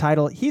 16th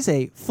title. He's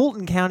a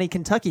Fulton County,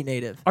 Kentucky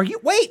native. Are you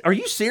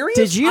serious?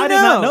 Did you I did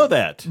not know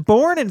that.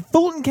 Born in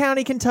Fulton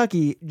County,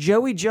 Kentucky,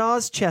 Joey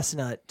Jaws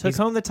Chestnut took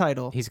home the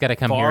title. He's got to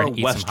come Far here and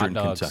eat some hot Western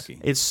dogs. Kentucky.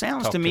 It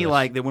sounds Talk to me to us.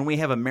 like that when we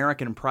have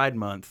American Pride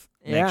Month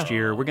next Yeah.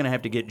 year, we're going to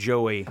have to get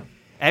Joey.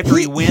 After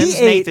he He wins,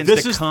 ate-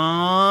 Nathan's to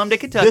come to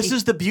Kentucky. This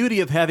is the beauty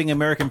of having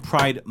American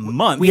Pride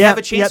Month. we Yeah, have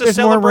a chance to there's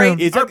more room.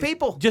 celebrate our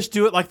people. Just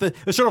do it like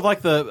it's sort of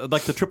like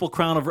the Triple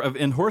Crown of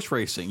in horse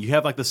racing. You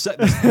have like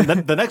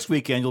the next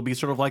weekend you'll be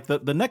sort of like the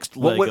next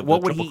leg What of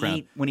would the he Triple Crown.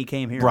 eat when he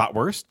came here?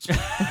 Bratwurst.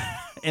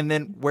 And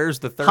then where's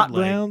the third Hot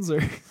leg? Browns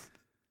or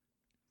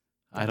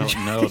I don't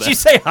know. Did you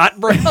say hot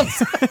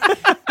browns?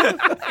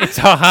 It's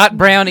a hot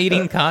brown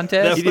eating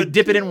contest. you did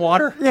dip it in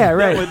water? yeah,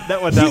 right.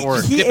 that would not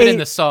work. He Dip it in ate-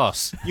 the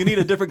sauce. You need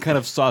a different kind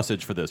of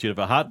sausage for this. You have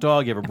a hot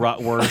dog. You have a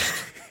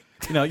bratwurst.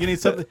 You need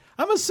something.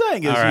 I'm just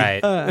saying. All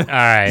right. All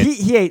right.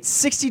 He ate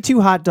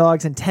 62 hot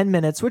dogs in 10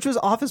 minutes, which was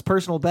off his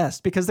personal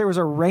best because there was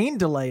a rain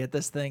delay at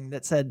this thing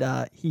that said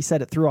he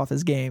said it threw off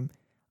his game.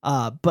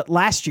 But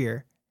last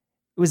year,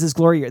 it was his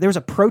glory year. There was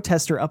a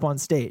protester up on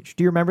stage.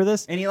 Do you remember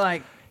this? And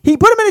He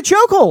put him in a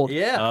chokehold.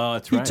 yeah. Oh,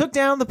 that's He right. took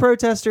down the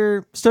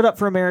protester, stood up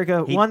for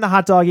America, He won the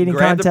hot dog eating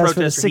grabbed the contest for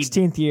the protester.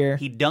 16th year.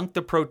 He dunked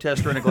the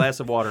protester in a glass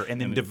of water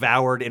and then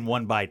devoured in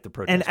one bite the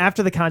protester. And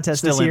after the contest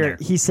Still this in year,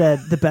 there. he said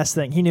the best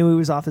thing. He knew he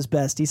was off his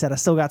best. He said, I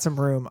still got some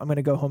room. I'm going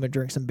to go home and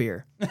drink some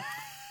beer. There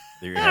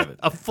you have it.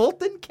 a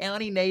Fulton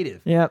County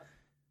native. Yep.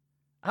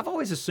 I've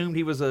always assumed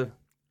he was a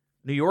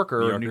New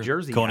Yorker or New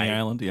Jersey Coney guy.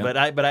 Island, yeah.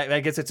 But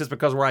I guess it's just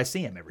because where I see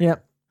him every Yep.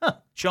 year. Huh.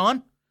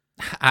 Sean,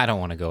 I don't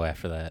want to go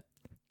after that.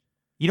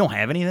 you don't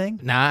have anything?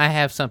 Nah, I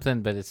have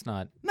something, but it's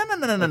not.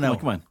 No.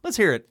 Come on. Let's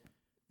hear it.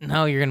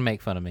 No, you're gonna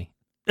make fun of me.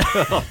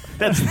 Well,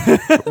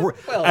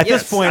 At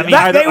this point,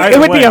 I mean, It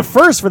would be a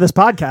first for this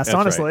podcast, That's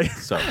honestly. right.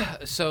 So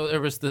So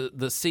there was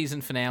the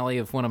season finale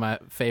of one of my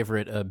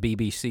favorite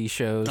BBC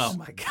shows. oh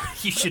my God,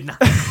 you should not.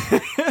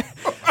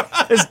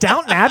 Is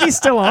Downton Abbey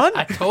still on?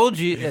 I told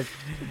you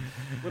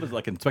what is it,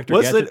 like Inspector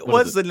What's Gadget?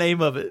 what's the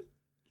name of it?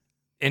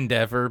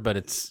 Endeavor, but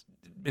it's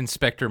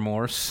Inspector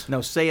Morse.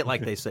 No, say it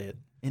like they say it.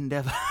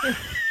 Endeavor.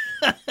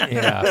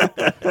 Yeah.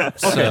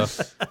 So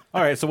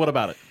All right. So what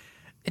about it?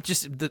 it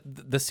just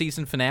the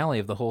season finale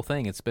of the whole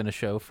thing. It's been a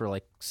show for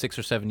like 6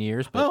 or 7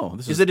 years. But Oh,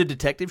 this Is it a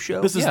detective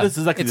show? This is yeah, this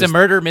is like it's a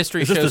murder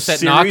mystery Is this show the set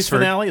in series Oxford.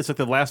 finale? It's like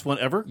the last one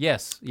ever.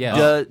 Yes.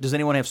 Yeah. Does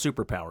anyone have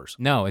superpowers?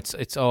 No,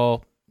 it's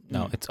all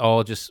no, it's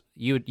all just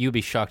you'd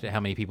be shocked at how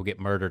many people get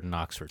murdered in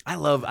Oxford. I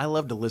love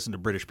to listen to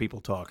British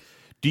people talk.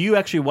 Do you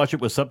actually watch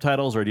it with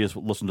subtitles, or do you just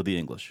listen to the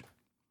English?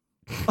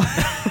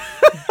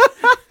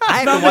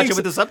 I have to watch it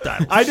with the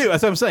subtitles. I do.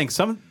 That's what I'm saying.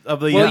 Some of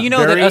the Well, you know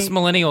very- that us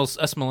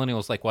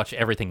millennials like watch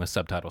everything with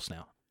subtitles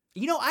now.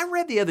 You know, I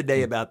read the other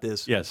day about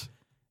this. Yes.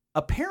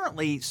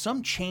 Apparently,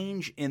 some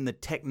change in the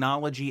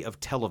technology of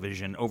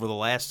television over the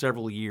last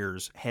several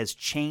years has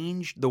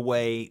changed the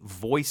way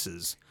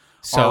voices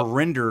are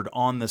rendered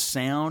on the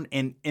sound,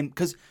 and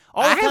because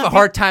I have a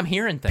hard time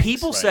hearing things.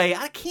 people say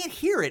I can't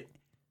hear it.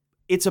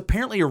 It's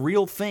apparently a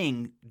real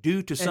thing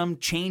due to some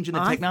change in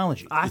the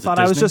technology. I Is it thought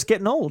I was Disney? just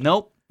getting old.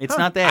 Nope, it's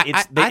not that.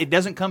 I- It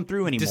doesn't come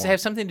through anymore. Does it have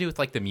something to do with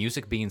like the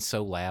music being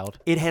so loud?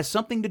 It has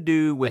something to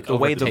do with Like the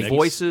way the overtakes?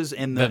 voices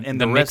and the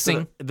The rest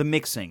mixing? of the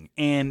mixing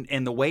and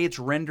the way it's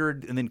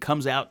rendered and then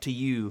comes out to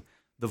you.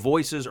 The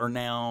voices are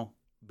now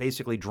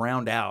basically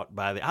drowned out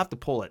by the. I have to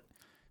pull it.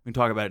 We can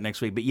talk about it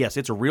next week. But yes,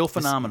 it's a real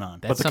phenomenon.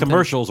 But That's the something-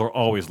 commercials are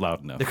always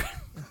loud enough.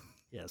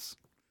 Yes.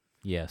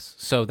 Yes.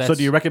 So that's So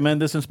do you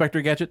recommend this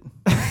Inspector Gadget?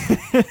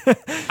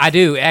 I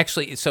do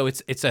actually. So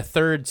it's a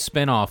third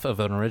spinoff of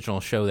an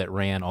original show that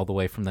ran all the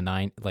way from the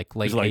late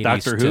Is it like 80s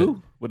Doctor to-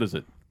 Who? What is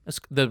it?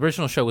 The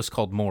original show was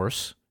called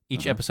Morse.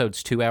 Each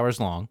episode's 2 hours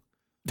long,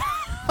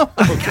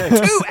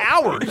 2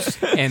 hours.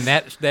 and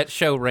that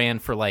show ran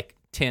for like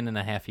 10 and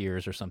a half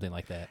years or something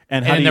like that.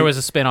 And how do there you- was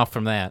a spinoff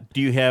from that. Do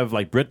you have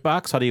like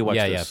BritBox? How do you watch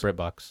Yeah, this?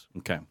 BritBox,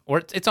 Okay. or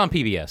it's on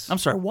PBS. I'm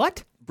sorry.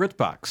 What?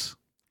 BritBox.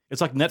 It's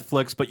like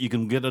Netflix, but you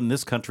can get in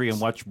this country and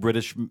watch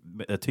British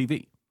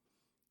TV.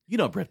 You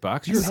know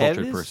BritBox. You're a have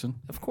cultured this? person.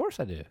 Of course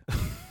I do.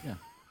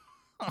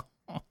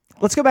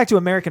 Let's go back to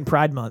American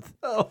Pride Month.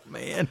 Oh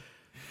man.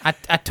 I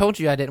told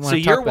you I didn't want So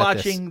to talk you're about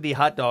watching the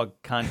hot dog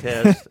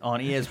contest on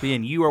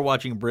ESPN. You are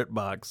watching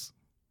BritBox. this.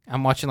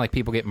 I'm watching like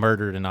people get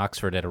murdered in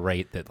Oxford at a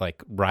rate that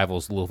like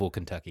rivals Louisville,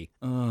 Kentucky.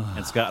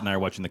 And Scott and I are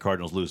watching the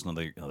Cardinals lose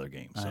another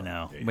game. So I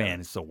know, there you man.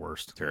 go. It's the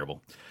worst.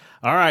 Terrible.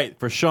 All right.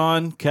 For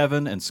Sean,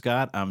 Kevin, and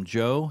Scott, I'm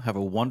Joe. Have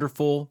a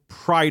wonderful,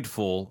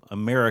 prideful,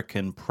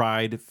 American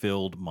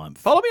pride-filled month.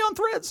 Follow me on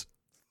Threads.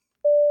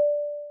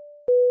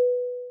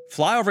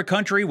 Flyover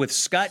Country with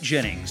Scott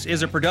Jennings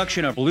is a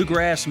production of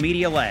Bluegrass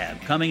Media Lab,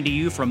 coming to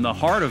you from the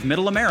heart of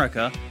Middle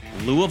America,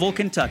 Louisville,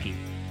 Kentucky.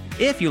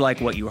 If you like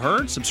what you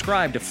heard,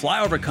 subscribe to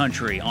Flyover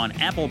Country on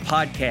Apple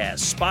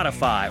Podcasts,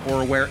 Spotify,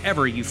 or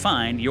wherever you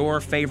find your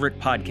favorite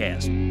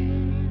podcast.